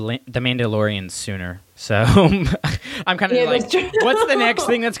don't know, the Mandalorian sooner. So I'm kind of what's the next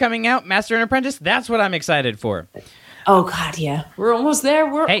thing that's coming out? Master and Apprentice? That's what I'm excited for. Oh, God, yeah. We're almost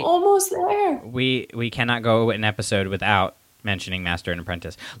there. Almost there. We cannot go an episode without mentioning Master and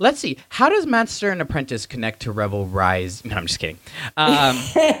Apprentice. Let's see. How does Master and Apprentice connect to Rebel Rise? No, I'm just kidding.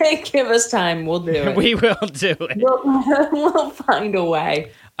 Give us time. We'll do it. We will do it. We'll find a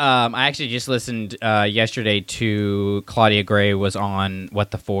way. I actually just listened yesterday to Claudia Gray was on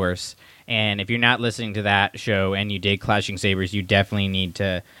What the Force. And if you're not listening to that show and you dig Clashing Sabers, you definitely need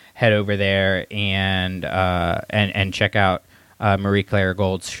to head over there and check out Marie Claire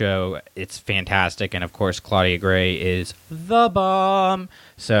Gold's show. It's fantastic, and of course, Claudia Gray is the bomb.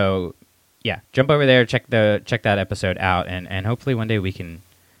 So, yeah, jump over there, check that episode out, and hopefully one day we can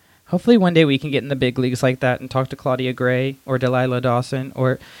get in the big leagues like that and talk to Claudia Gray or Delilah Dawson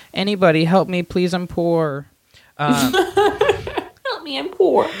or anybody. Help me, please. I'm poor. Help me, I'm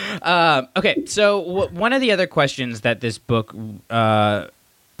poor. Okay, so one of the other questions that this book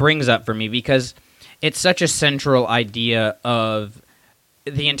brings up for me, because it's such a central idea of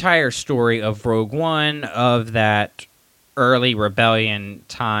the entire story of Rogue One, of that early rebellion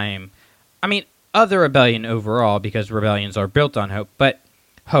time. I mean, of the rebellion overall, because rebellions are built on hope, but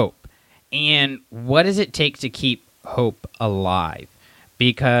hope. And what does it take to keep hope alive?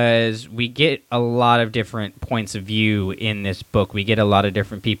 Because we get a lot of different points of view in this book. We get a lot of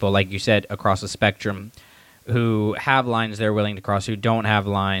different people, like you said, across the spectrum, who have lines they're willing to cross, who don't have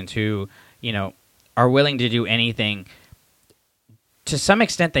lines, who, are willing to do anything. To some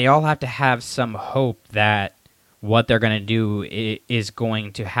extent, they all have to have some hope that what they're going to do is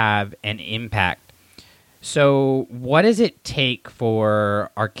going to have an impact. So what does it take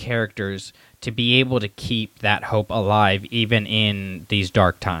for our characters to be able to keep that hope alive even in these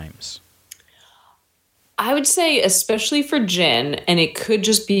dark times? I would say, especially for Jin, and it could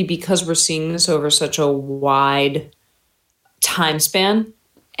just be because we're seeing this over such a wide time span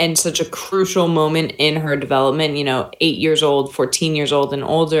and such a crucial moment in her development, 8 years old, 14 years old, and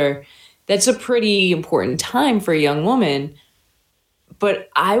older. That's a pretty important time for a young woman. But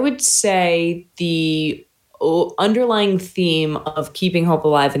I would say the underlying theme of keeping hope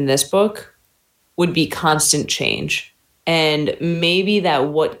alive in this book would be constant change. And maybe that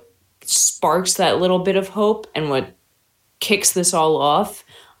what sparks that little bit of hope and what kicks this all off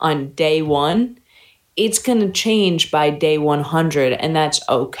on day one, it's going to change by day 100, and that's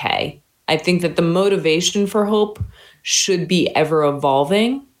okay. I think that the motivation for hope should be ever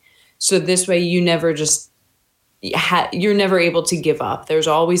evolving. So this way you never you're never able to give up. There's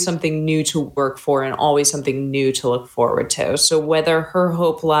always something new to work for and always something new to look forward to. So whether her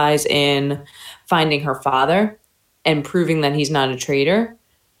hope lies in finding her father and proving that he's not a traitor,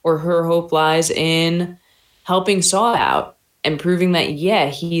 or her hope lies in helping Saw out and proving that, yeah,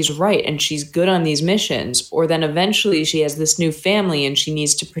 he's right and she's good on these missions, or then eventually she has this new family and she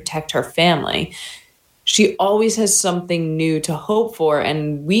needs to protect her family. She always has something new to hope for,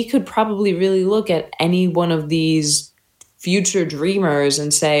 and we could probably really look at any one of these future dreamers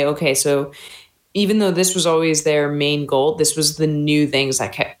and say, okay, so even though this was always their main goal, this was the new things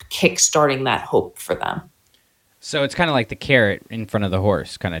that kept kickstarting that hope for them. So it's kind of like the carrot in front of the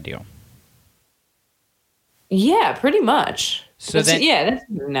horse kind of deal. Yeah, pretty much. So that's an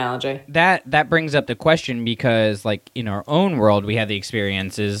analogy. That brings up the question, because like in our own world, we have the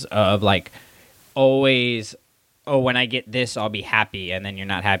experiences of like always, oh, when I get this, I'll be happy. And then you're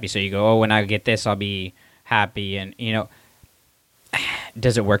not happy. So you go, oh, when I get this, I'll be happy. And,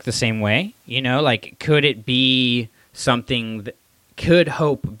 does it work the same way? Like, could it be something, could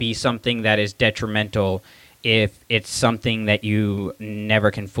hope be something that is detrimental if it's something that you never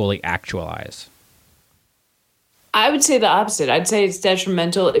can fully actualize? I would say the opposite. I'd say it's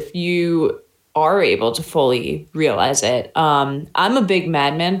detrimental if you are able to fully realize it. I'm a big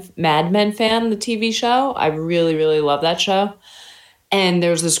Mad Men fan, the TV show. I really, really love that show. And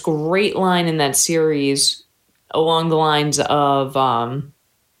there's this great line in that series along the lines of,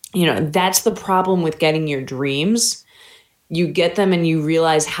 that's the problem with getting your dreams. You get them and you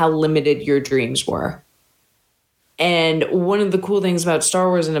realize how limited your dreams were. And one of the cool things about Star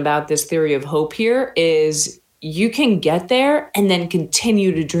Wars and about this theory of hope here is you can get there and then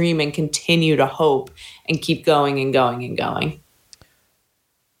continue to dream and continue to hope and keep going and going and going.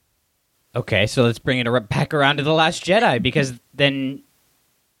 Okay, so let's bring it back around to The Last Jedi, because then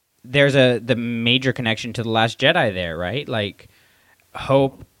there's the major connection to The Last Jedi there, right? Like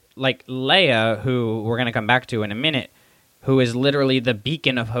hope, like Leia, who we're going to come back to in a minute, who is literally the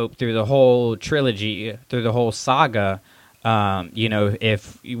beacon of hope through the whole trilogy, through the whole saga.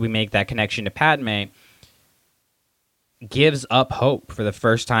 If we make that connection to Padme, gives up hope for the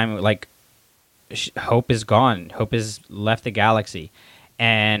first time. Like, hope is gone. Hope has left the galaxy.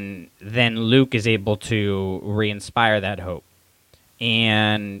 And then Luke is able to re-inspire that hope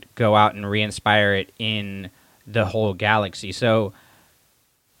and go out and re-inspire it in the whole galaxy. So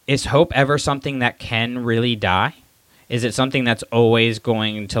is hope ever something that can really die? Is it something that's always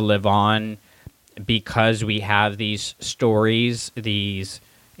going to live on because we have these stories, these,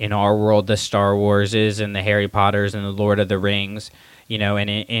 in our world, the Star Warses and the Harry Potters and the Lord of the Rings, and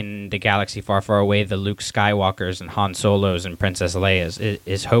in the galaxy far, far away, the Luke Skywalkers and Han Solos and Princess Leia's?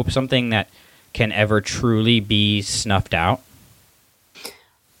 Is hope something that can ever truly be snuffed out?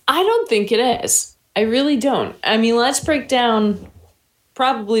 I don't think it is. I really don't. I mean, let's break down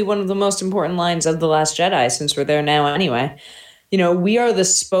probably one of the most important lines of The Last Jedi, since we're there now anyway. We are the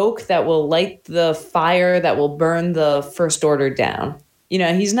spoke that will light the fire that will burn the First Order down.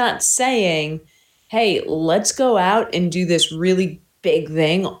 He's not saying, hey, let's go out and do this really big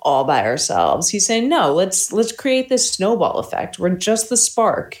thing all by ourselves. He's saying, no, let's create this snowball effect. We're just the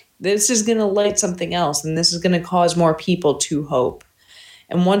spark. This is going to light something else, and this is going to cause more people to hope.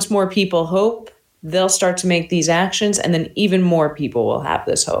 And once more people hope, they'll start to make these actions, and then even more people will have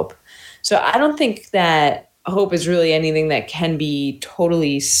this hope. So I don't think that hope is really anything that can be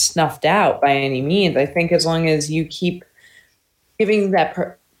totally snuffed out by any means. I think as long as you keep giving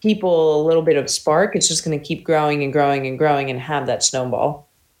that people a little bit of spark, it's just going to keep growing and growing and growing and have that snowball.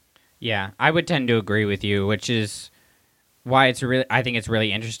 Yeah, I would tend to agree with you, which is why I think it's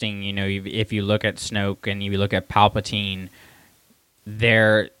really interesting. You know, if you look at Snoke and you look at Palpatine,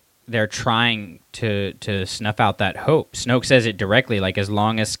 they're trying to snuff out that hope. Snoke says it directly, like as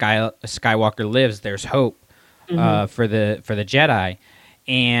long as Skywalker lives, there's hope for the Jedi,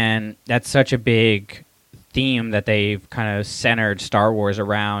 and that's such a big theme that they've kind of centered Star Wars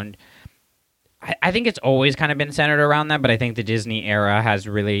around. I think it's always kind of been centered around that, but I think the Disney era has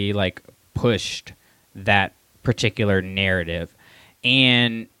really like pushed that particular narrative.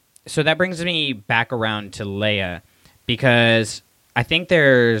 And so that brings me back around to Leia, because I think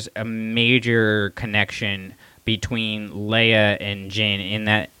there's a major connection between Leia and Jyn in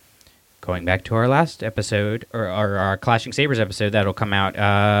that, going back to our last episode, or our Clashing Sabers episode that'll come out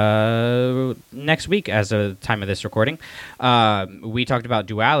next week as of the time of this recording, we talked about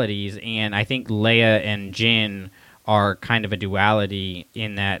dualities, and I think Leia and Jyn are kind of a duality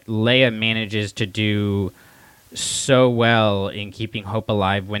in that Leia manages to do so well in keeping hope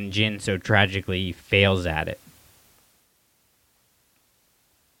alive when Jyn so tragically fails at it.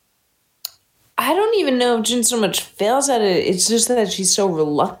 I don't even know if Jyn so much fails at it. It's just that she's so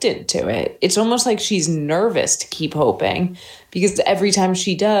reluctant to it. It's almost like she's nervous to keep hoping, because every time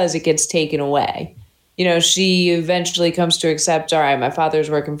she does, it gets taken away. You know, she eventually comes to accept, all right, my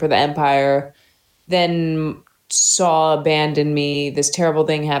father's working for the Empire, then Saw abandoned me, this terrible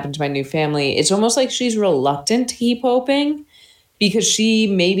thing happened to my new family. It's almost like she's reluctant to keep hoping because she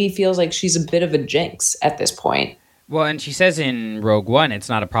maybe feels like she's a bit of a jinx at this point. Well, and she says in Rogue One, it's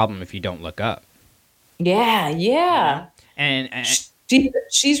not a problem if you don't look up. Yeah. And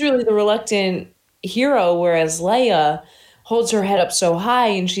she's really the reluctant hero, whereas Leia holds her head up so high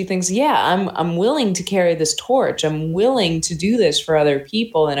and she thinks, yeah, I'm willing to carry this torch. I'm willing to do this for other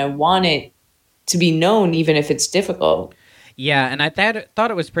people, and I want it to be known even if it's difficult. Yeah, and I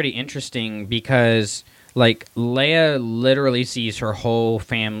thought it was pretty interesting because like Leia literally sees her whole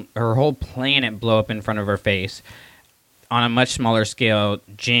planet blow up in front of her face. On a much smaller scale,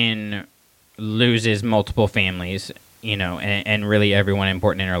 Jyn loses multiple families, you know, and really everyone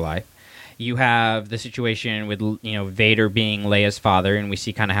important in her life. You have the situation with, you know, Vader being Leia's father, and we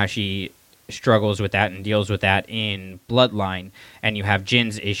see kind of how she struggles with that and deals with that in Bloodline. And you have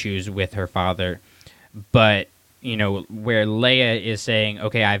Jyn's issues with her father. But, you know, where Leia is saying,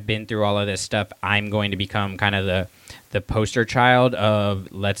 okay, I've been through all of this stuff, I'm going to become kind of the poster child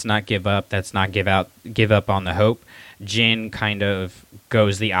of let's not give up, let's not give up on the hope. Jyn kind of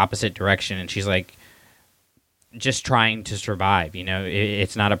goes the opposite direction, and she's like just trying to survive. You know,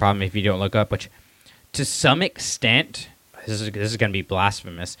 it's not a problem if you don't look up, which to some extent, this is going to be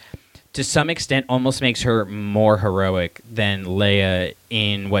blasphemous, to some extent almost makes her more heroic than Leia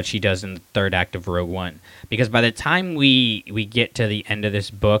in what she does in the third act of Rogue One. Because by the time we get to the end of this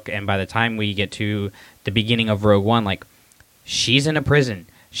book, and by the time we get to the beginning of Rogue One, like, she's in a prison.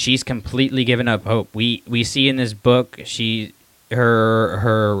 She's completely given up hope. We see in this book,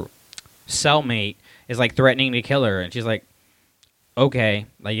 her cellmate is like threatening to kill her, and she's like, okay,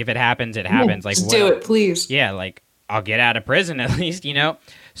 like if it happens, it happens. Like, just do it, please. Yeah, like I'll get out of prison at least, you know.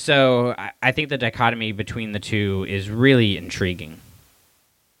 So I think the dichotomy between the two is really intriguing.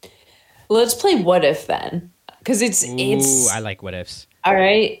 Let's play What If then, because it's I like what ifs. All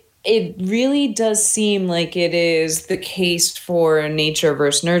right. It really does seem like it is the case for nature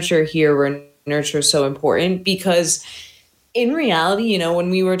versus nurture here, where nurture is so important, because in reality, you know,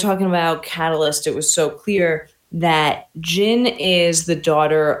 when we were talking about Catalyst, it was so clear that Jyn is the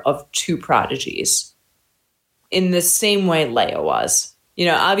daughter of two prodigies in the same way Leia was. You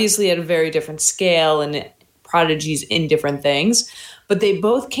know, obviously at a very different scale and prodigies in different things, but they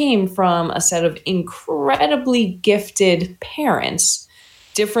both came from a set of incredibly gifted parents.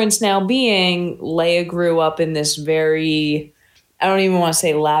 Difference now being Leia grew up in this very, I don't even want to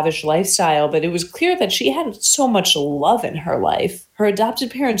say lavish lifestyle, but it was clear that she had so much love in her life. Her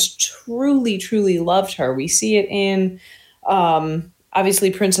adopted parents truly, truly loved her. We see it in,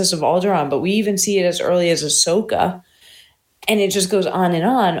 obviously, Princess of Alderaan, but we even see it as early as Ahsoka. And it just goes on and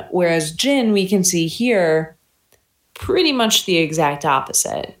on. Whereas Jyn, we can see here, pretty much the exact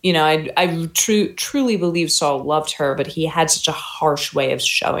opposite. You know, I truly believe Saul loved her, but he had such a harsh way of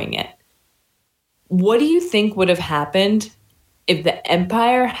showing it. What do you think would have happened if the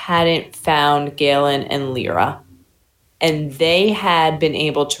Empire hadn't found Galen and Lyra and they had been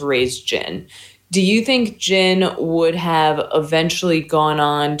able to raise Jyn? Do you think Jyn would have eventually gone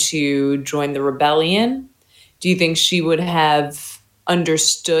on to join the rebellion? Do you think she would have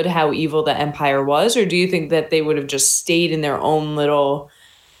understood how evil the Empire was, or do you think that they would have just stayed in their own little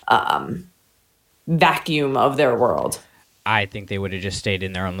vacuum of their world? I think they would have just stayed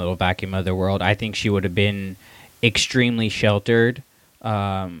in their own little vacuum of the world. I think she would have been extremely sheltered,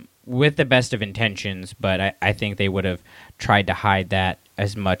 with the best of intentions, but I think they would have tried to hide that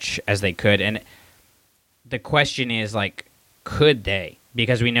as much as they could. And the question is, like, could they?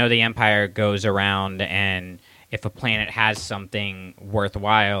 Because we know the Empire goes around, and if a planet has something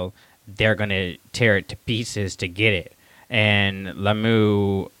worthwhile, they're going to tear it to pieces to get it. And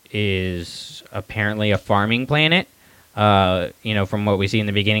Lamu is apparently a farming planet. From what we see in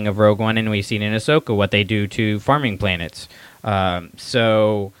the beginning of Rogue One, and we've seen in Ahsoka what they do to farming planets.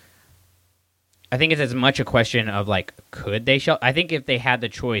 So I think it's as much a question of, like, could they shelter? I think if they had the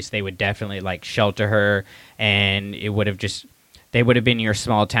choice, they would definitely, like, shelter her, and it would have just, they would have been your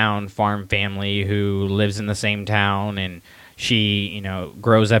small town farm family who lives in the same town, and she,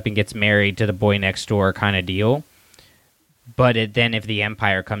 grows up and gets married to the boy next door kind of deal. But then if the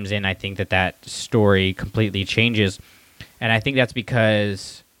Empire comes in, I think that story completely changes. And I think that's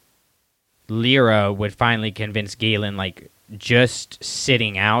because Lyra would finally convince Galen, like, just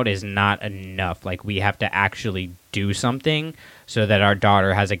sitting out is not enough. Like, we have to actually do something so that our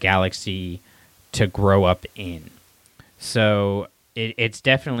daughter has a galaxy to grow up in. So it's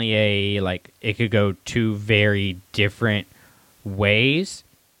definitely it could go two very different ways.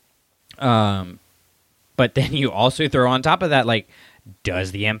 But then you also throw on top of that, like,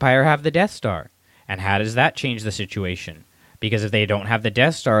 does the Empire have the Death Star? And how does that change the situation? Because if they don't have the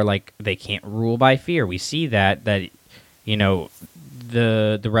Death Star, like, they can't rule by fear. We see that the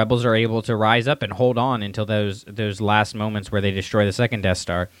rebels are able to rise up and hold on until those last moments where they destroy the second Death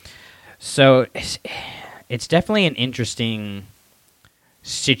Star. So it's definitely an interesting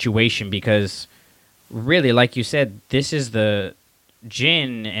situation because, really, like you said, this is the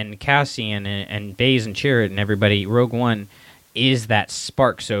Jyn and Cassian and Baze and Chirrut and everybody. Rogue One is that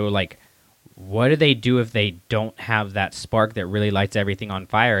spark. So, like, what do they do if they don't have that spark that really lights everything on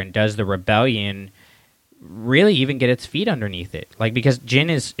fire? And does the rebellion really even get its feet underneath it? Like, because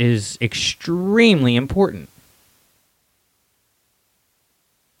Jyn is extremely important.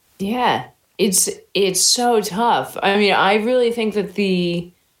 Yeah, it's so tough. I mean, I really think that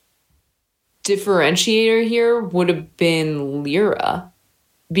the differentiator here would have been Lyra,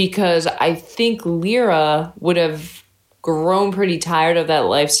 because I think Lyra would have grown pretty tired of that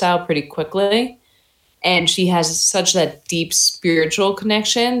lifestyle pretty quickly, and she has such that deep spiritual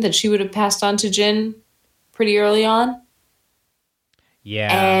connection that she would have passed on to Jyn pretty early on.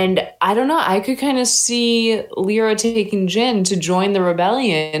 Yeah. And I don't know, I could kind of see Lyra taking Jyn to join the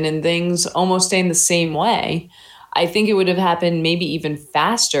rebellion and things almost staying the same way. I think it would have happened maybe even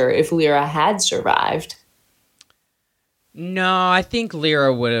faster if Lyra had survived. No, I think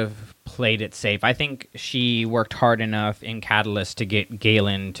Lyra would have played it safe. I think she worked hard enough in Catalyst to get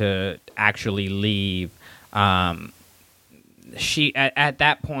Galen to actually leave. She at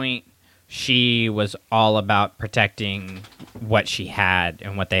that point, she was all about protecting what she had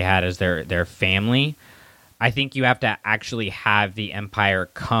and what they had as their family. I think you have to actually have the Empire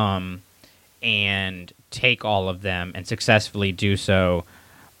come and take all of them and successfully do so,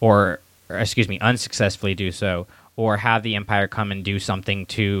 or unsuccessfully do so, or have the Empire come and do something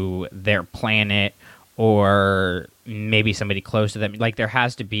to their planet, or maybe somebody close to them. Like, there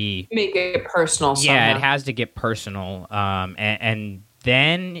has to be... Make it personal somehow. Yeah, it has to get personal. And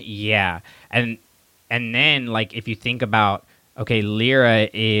then, yeah. And then, like, if you think about, okay, Lyra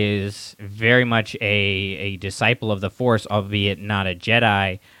is very much a disciple of the Force, albeit not a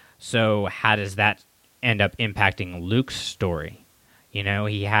Jedi, so how does that end up impacting Luke's story?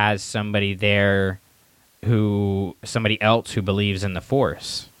 He has somebody there somebody else who believes in the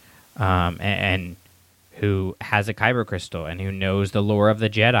Force, and who has a kyber crystal and who knows the lore of the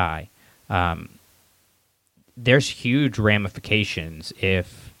Jedi. There's huge ramifications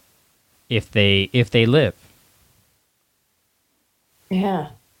if they live. Yeah.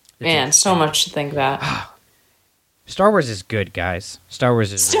 Man, so much to think about. Star Wars is good, guys. Star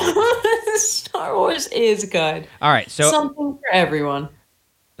Wars is Star Wars is good. All right, so something for everyone.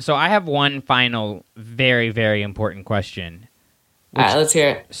 So I have one final very, very important question. All right, let's hear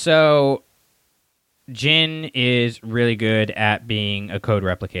it. So Jyn is really good at being a code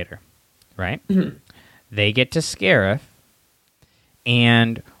replicator, right? Mm-hmm. They get to Scarif,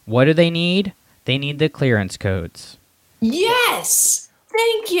 and what do they need? They need the clearance codes. Yes!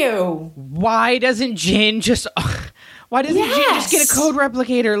 Thank you! Why doesn't Jyn just... Why doesn't Jyn just get a code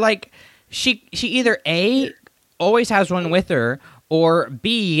replicator? Like, she either A, always has one with her, or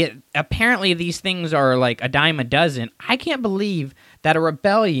B, apparently these things are like a dime a dozen. I can't believe that a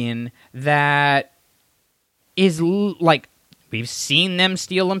rebellion that is like We've seen them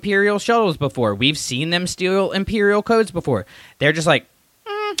steal Imperial shuttles before. We've seen them steal Imperial codes before. They're just like,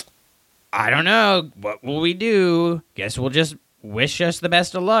 I don't know. What will we do? Guess we'll just wish us the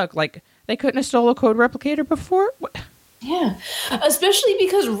best of luck. Like, they couldn't have stole a code replicator before? What? Yeah, especially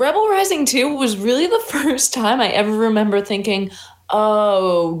because Rebel Rising 2 was really the first time I ever remember thinking,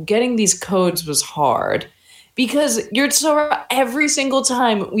 oh, getting these codes was hard. Because you're so right, every single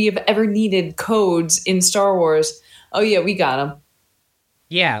time we have ever needed codes in Star Wars, oh yeah, we got them.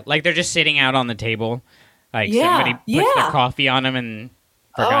 Yeah, like they're just sitting out on the table. Like somebody puts their coffee on them and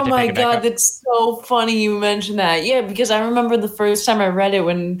forgot to pick it back up. That's so funny you mentioned that. Yeah, because I remember the first time I read it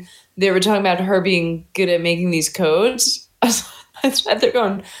when they were talking about her being good at making these codes. I sat there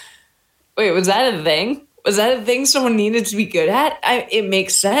going, wait, was that a thing? Was that a thing someone needed to be good at? It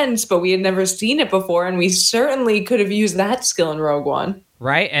makes sense, but we had never seen it before, and we certainly could have used that skill in Rogue One.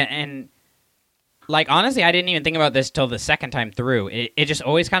 Right, and like, honestly, I didn't even think about this till the second time through. It just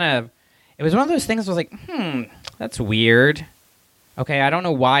always kind of, it was one of those things I was like, that's weird. Okay, I don't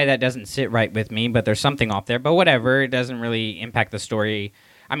know why that doesn't sit right with me, but there's something off there. But whatever, it doesn't really impact the story.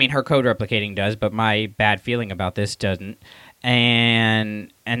 I mean, her code replicating does, but my bad feeling about this doesn't.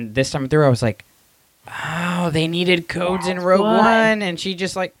 And this time through, I was like, oh, they needed codes in Rogue One, and she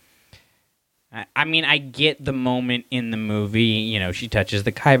just like, I mean, I get the moment in the movie, you know, she touches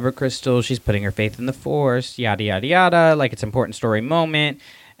the Kyber crystal, she's putting her faith in the Force, yada, yada, yada, like it's an important story moment.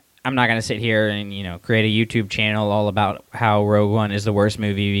 I'm not going to sit here and, you know, create a YouTube channel all about how Rogue One is the worst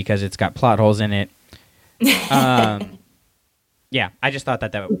movie because it's got plot holes in it. Yeah, I just thought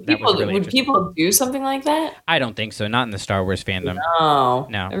that was really interesting. Would people do something like that? I don't think so. Not in the Star Wars fandom.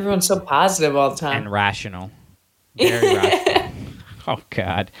 No. Everyone's so positive all the time. And rational. Very rational. Oh,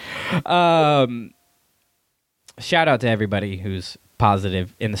 God. Shout out to everybody who's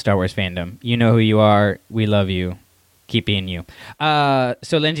positive in the Star Wars fandom. You know who you are. We love you. Keep being you.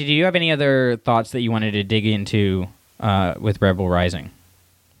 So, Lindsay, do you have any other thoughts that you wanted to dig into with Rebel Rising?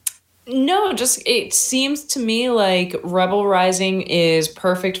 No, just it seems to me like Rebel Rising is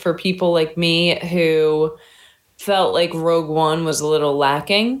perfect for people like me who felt like Rogue One was a little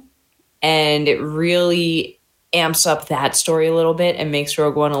lacking, and it really amps up that story a little bit and makes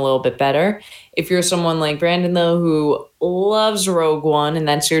Rogue One a little bit better. If you're someone like Brandon, though, who loves Rogue One and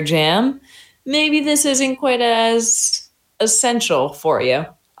that's your jam, maybe this isn't quite as essential for you.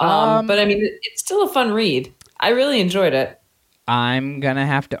 But I mean, it's still a fun read. I really enjoyed it. I'm going to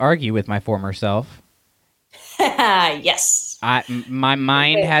have to argue with my former self. Yes. My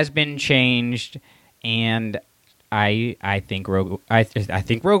mind has been changed, and I think Rogue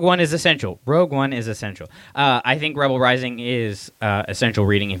One is essential. Rogue One is essential. I think Rebel Rising is essential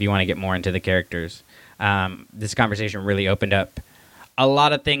reading if you want to get more into the characters. This conversation really opened up a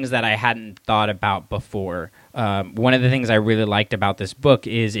lot of things that I hadn't thought about before. One of the things I really liked about this book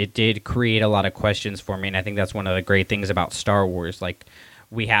is it did create a lot of questions for me, and I think that's one of the great things about Star Wars. Like,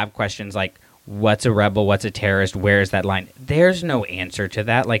 we have questions like, what's a rebel, what's a terrorist, where's that line? There's no answer to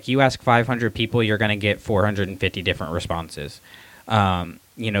that. Like, you ask 500 people, you're going to get 450 different responses.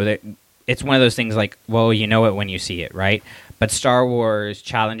 You know, it's one of those things like, well, you know it when you see it, right? But Star Wars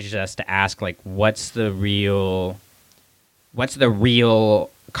challenges us to ask, like, what's the real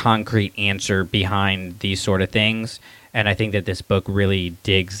concrete answer behind these sort of things? And I think that this book really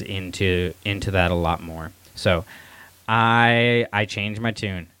digs into that a lot more. So I changed my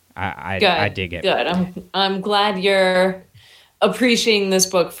tune. I dig it. Good. I'm glad you're appreciating this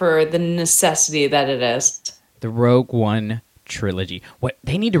book for the necessity that it is. The Rogue One trilogy. What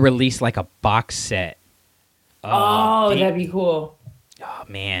they need to release, like a box set. That'd be cool. Oh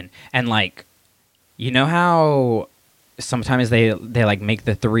man. And like, you know how sometimes they like make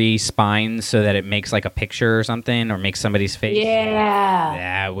the 3 spines so that it makes like a picture or something, or makes somebody's face. Yeah,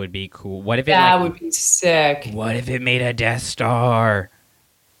 that would be cool. What if that would be sick? What if it made a Death Star?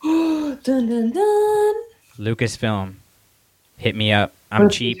 Dun, dun, dun. Lucasfilm, hit me up. I'm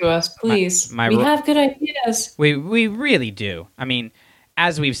cheap. To us, please. We have good ideas. We really do. I mean,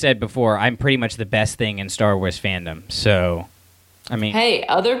 as we've said before, I'm pretty much the best thing in Star Wars fandom. So, I mean, hey,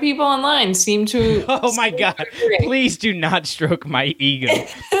 other people online seem to. Oh my God! Please do not stroke my ego.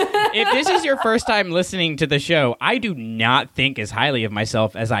 If this is your first time listening to the show, I do not think as highly of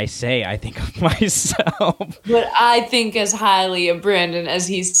myself as I say I think of myself. But I think as highly of Brandon as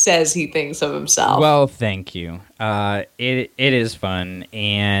he says he thinks of himself. Well, thank you. It is fun,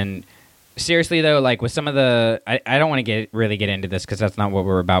 and seriously though, like with some of the, I don't want to really get into this because that's not what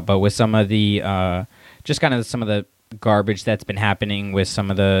we're about. But with some of the, just kind of some of the garbage that's been happening with some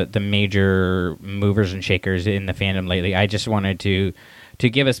of the major movers and shakers in the fandom lately, I just wanted to to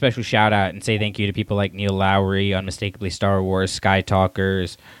give a special shout out and say thank you to people like Neil Lowry, Unmistakably Star Wars, Sky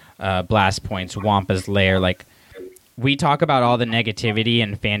Talkers, Blast Points, Wampa's Lair. Like, we talk about all the negativity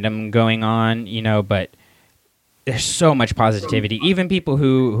and fandom going on, but there's so much positivity. Even people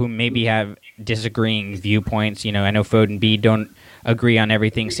who maybe have disagreeing viewpoints. I know Foden B don't agree on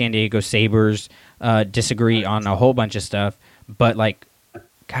everything. San Diego Sabres disagree on a whole bunch of stuff. But like,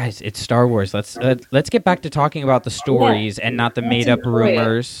 guys, it's Star Wars. Let's get back to talking about the stories and not the made up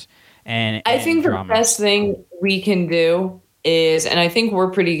rumors. And I think drama. The best thing we can do is, and I think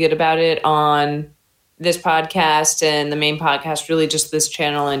we're pretty good about it on this podcast and the main podcast, really just this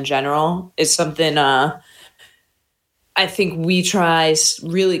channel in general, is something I think we try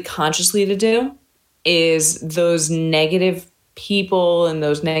really consciously to do, is those negative people and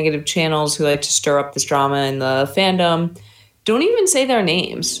those negative channels who like to stir up this drama in the fandom, don't even say their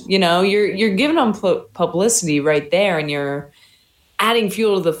names. You're giving them publicity right there, and you're adding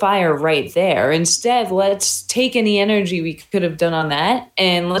fuel to the fire right there. Instead, let's take any energy we could have done on that,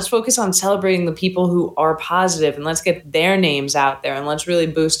 and let's focus on celebrating the people who are positive, and let's get their names out there, and let's really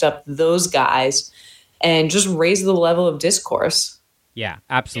boost up those guys and just raise the level of discourse. Yeah,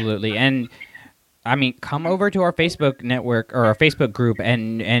 absolutely. And I mean, come over to our Facebook network or our Facebook group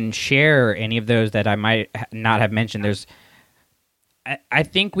and share any of those that I might not have mentioned. I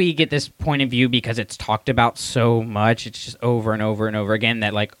think we get this point of view because it's talked about so much. It's just over and over and over again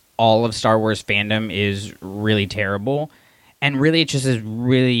that like all of Star Wars fandom is really terrible. And really, it's just this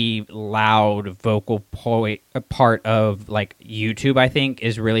really loud vocal part of like YouTube, I think,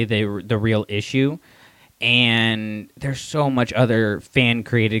 is really the real issue. And there's so much other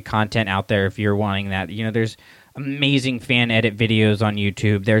fan-created content out there if you're wanting that. There's amazing fan edit videos on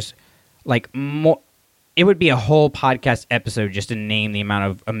YouTube. There's like more. It would be a whole podcast episode just to name the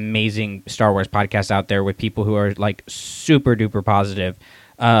amount of amazing Star Wars podcasts out there with people who are like super duper positive.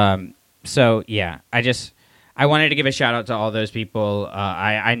 So yeah, I wanted to give a shout out to all those people.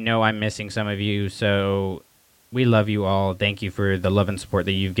 I know I'm missing some of you, so we love you all. Thank you for the love and support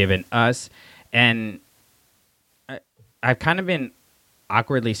that you've given us. And I've kind of been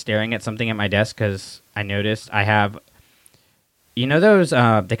awkwardly staring at something at my desk because I noticed I have, those,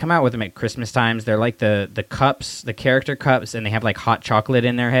 they come out with them at Christmas times. They're like the cups, the character cups, and they have like hot chocolate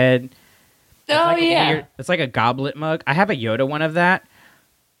in their head. It's like a goblet mug. I have a Yoda one of that.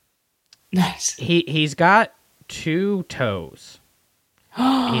 Nice. He's got 2 toes.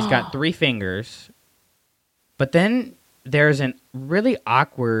 He's got 3 fingers. But then there's an really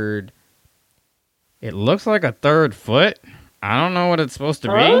awkward, it looks like a 3rd foot. I don't know what it's supposed to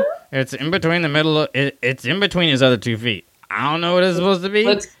be. It's in between the middle. It's in between his other 2 feet. I don't know what it's supposed to be.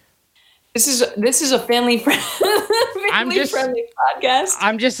 This is a family friendly podcast.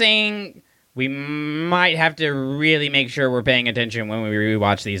 I'm just saying we might have to really make sure we're paying attention when we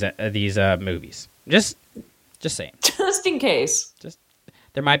rewatch these movies. Just saying. Just in case.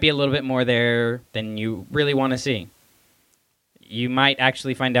 There might be a little bit more there than you really want to see. You might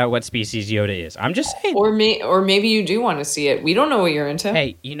actually find out what species Yoda is. I'm just saying. Or maybe you do want to see it. We don't know what you're into.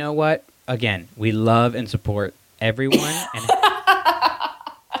 Hey, you know what? Again, we love and support everyone.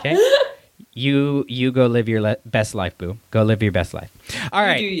 Okay? You go live your best life, boo. Go live your best life. All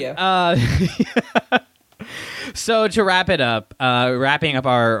right. You do you. So to wrap it up, wrapping up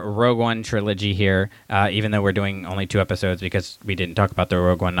our Rogue One trilogy here, even though we're doing only 2 episodes because we didn't talk about the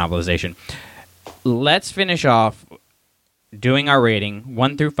Rogue One novelization, let's finish off doing our rating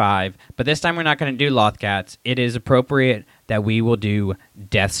 1 through 5, but this time we're not going to do Lothcats. It is appropriate that we will do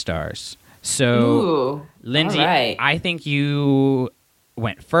Death Stars. So, ooh, Lindsay, right. I think you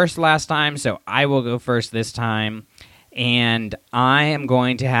went first last time, so I will go first this time, and I am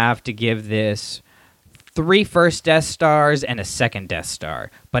going to have to give this 3 first Death Stars and a second Death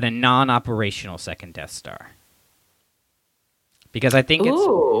Star, but a non-operational second Death Star. Because I think it's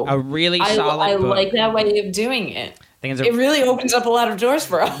a really solid book. I like that way of doing it. It really opens up a lot of doors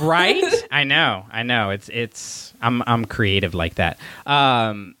for us. Right? I know. It's I'm creative like that.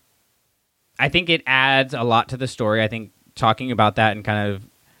 I think it adds a lot to the story. I think talking about that and kind of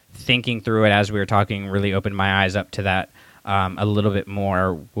thinking through it as we were talking really opened my eyes up to that a little bit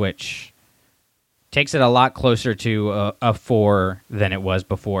more, which takes it a lot closer to a 4 than it was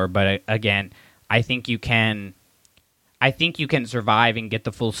before. But again, I think you can survive and get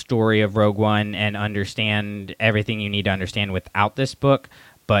the full story of Rogue One and understand everything you need to understand without this book.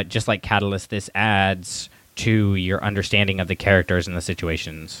 But just like Catalyst, this adds to your understanding of the characters and the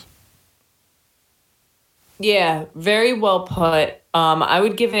situations. Yeah, very well put. I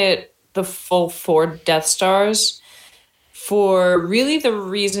would give it the full 4 Death Stars for really the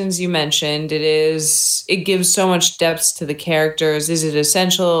reasons you mentioned. It gives so much depth to the characters. Is it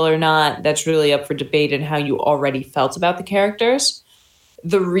essential or not? That's really up for debate and how you already felt about the characters.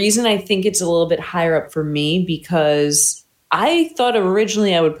 The reason I think it's a little bit higher up for me, because I thought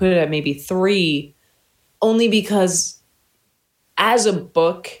originally I would put it at maybe 3, only because as a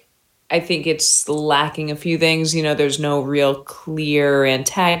book, I think it's lacking a few things. There's no real clear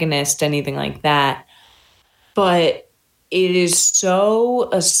antagonist, anything like that. But it is so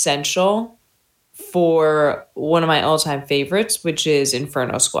essential for one of my all-time favorites, which is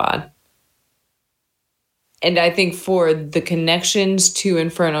Inferno Squad. And I think for the connections to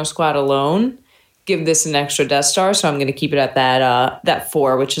Inferno Squad alone, give this an extra Death Star. So I'm going to keep it at that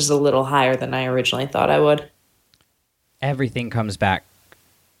 4, which is a little higher than I originally thought I would. Everything comes back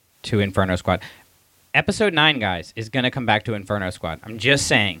to Inferno Squad. Episode 9, guys, is going to come back to Inferno Squad. I'm just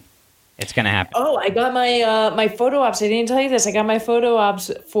saying. It's going to happen. Oh, I got my photo ops. I didn't tell you this. I got my photo ops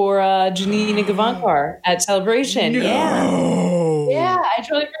for Janina Gavankar at Celebration. No. Yeah, I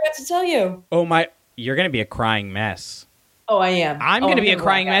totally forgot to tell you. Oh, my. You're going to be a crying mess. Oh, I am. I'm going to be a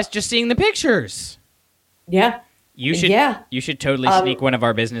crying mess just seeing the pictures. Yeah. You should totally sneak one of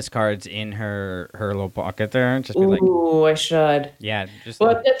our business cards in her little pocket there. Just be ooh, I should. Yeah. I've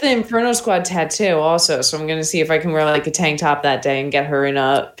got the Inferno Squad tattoo also, so I'm going to see if I can wear like a tank top that day and get her in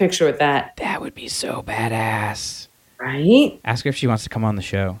a picture with that. That would be so badass. Right? Ask her if she wants to come on the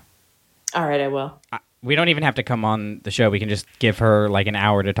show. All right, I will. We don't even have to come on the show. We can just give her like an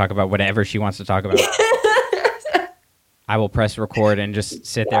hour to talk about whatever she wants to talk about. I will press record and just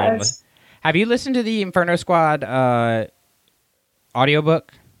sit there and listen. Have you listened to the Inferno Squad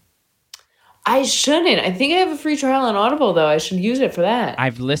audiobook? I shouldn't. I think I have a free trial on Audible, though. I should use it for that.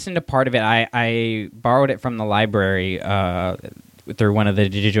 I've listened to part of it. I borrowed it from the library through one of the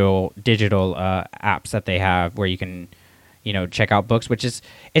digital apps that they have where you can, check out books, which is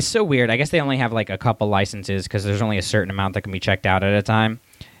it's so weird. I guess they only have like a couple licenses because there's only a certain amount that can be checked out at a time.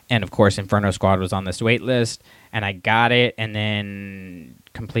 And, of course, Inferno Squad was on this wait list, and I got it and then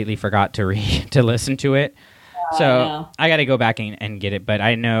completely forgot to listen to it. So I got to go back and get it. But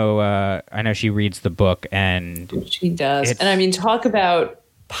I know she reads the book, and she does. And I mean, talk about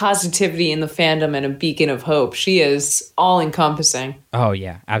positivity in the fandom and a beacon of hope. She is all encompassing. Oh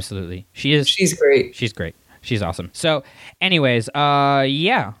yeah, absolutely. She is. She's great. She's great. She's awesome. So, anyways,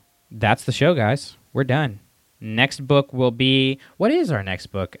 yeah, that's the show, guys. We're done. Next book will be, what is our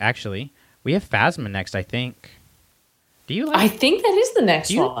next book? Actually, we have Phasma next, I think. Do you like? I think that is the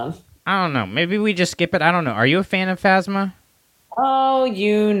next one. I don't know. Maybe we just skip it. I don't know. Are you a fan of Phasma? Oh,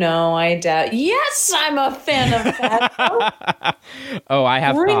 I doubt. Yes, I'm a fan of Phasma. Oh, I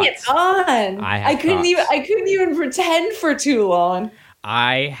have Bring thoughts. it on. I couldn't even pretend for too long.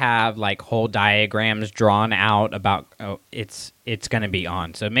 I have like whole diagrams drawn out about it's going to be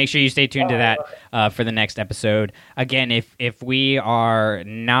on. So make sure you stay tuned to that for the next episode. Again, if we are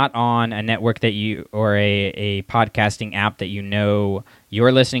not on a network that you or a podcasting app that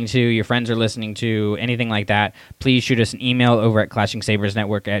you're listening to, your friends are listening to, anything like that, please shoot us an email over at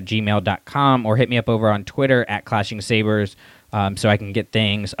clashingsabersnetwork@gmail.com or hit me up over on Twitter at clashingsabers so I can get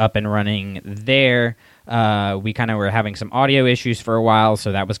things up and running there. We kind of were having some audio issues for a while,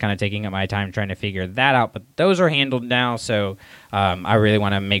 so that was kind of taking up my time trying to figure that out. But those are handled now, so I really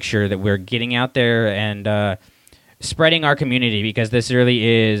want to make sure that we're getting out there and spreading our community, because this really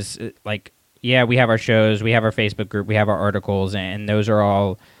is like, yeah, we have our shows, we have our Facebook group, we have our articles, and those are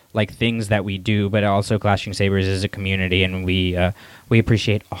all like things that we do, but also Clashing Sabers is a community, and we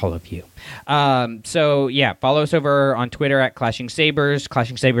appreciate all of you. So yeah, follow us over on Twitter at Clashing Sabers,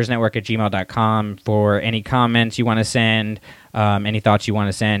 ClashingSabersNetwork@gmail.com for any comments you want to send, any thoughts you want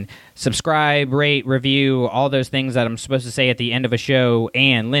to send. Subscribe, rate, review, all those things that I'm supposed to say at the end of a show.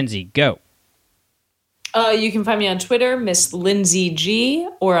 And Lindsay, go. You can find me on Twitter, Miss Lindsay G,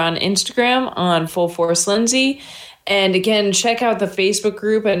 or on Instagram on Full Force Lindsay. And again, check out the Facebook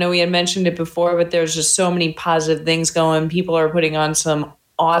group. I know we had mentioned it before, but there's just so many positive things going. People are putting on some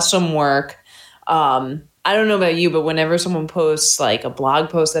awesome work. I don't know about you, but whenever someone posts like a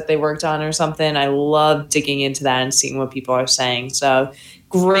blog post that they worked on or something, I love digging into that and seeing what people are saying. So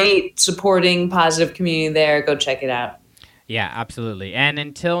great supporting positive community there. Go check it out. Yeah, absolutely. And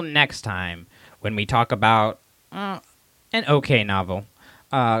until next time, when we talk about an okay novel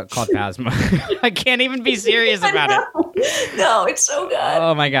called Phasma. I can't even be serious about it. No, it's so good.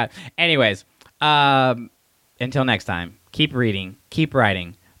 Oh, my God. Anyways, until next time, keep reading, keep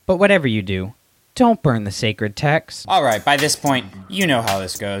writing, but whatever you do, don't burn the sacred text. Alright, by this point, you know how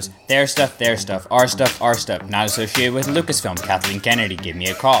this goes. Their stuff, our stuff. Not associated with Lucasfilm. Kathleen Kennedy, give me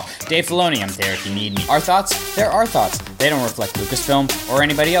a call. Dave Filoni, I'm there if you need me. Our thoughts, they're our thoughts. They don't reflect Lucasfilm or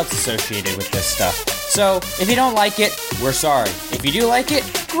anybody else associated with this stuff. So, if you don't like it, we're sorry. If you do like it,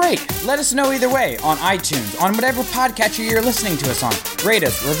 great. Let us know either way on iTunes, on whatever podcatcher you're listening to us on. Rate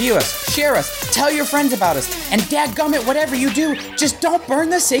us, review us, share us, tell your friends about us, and dadgummit, whatever you do, just don't burn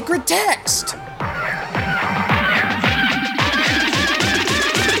the sacred text.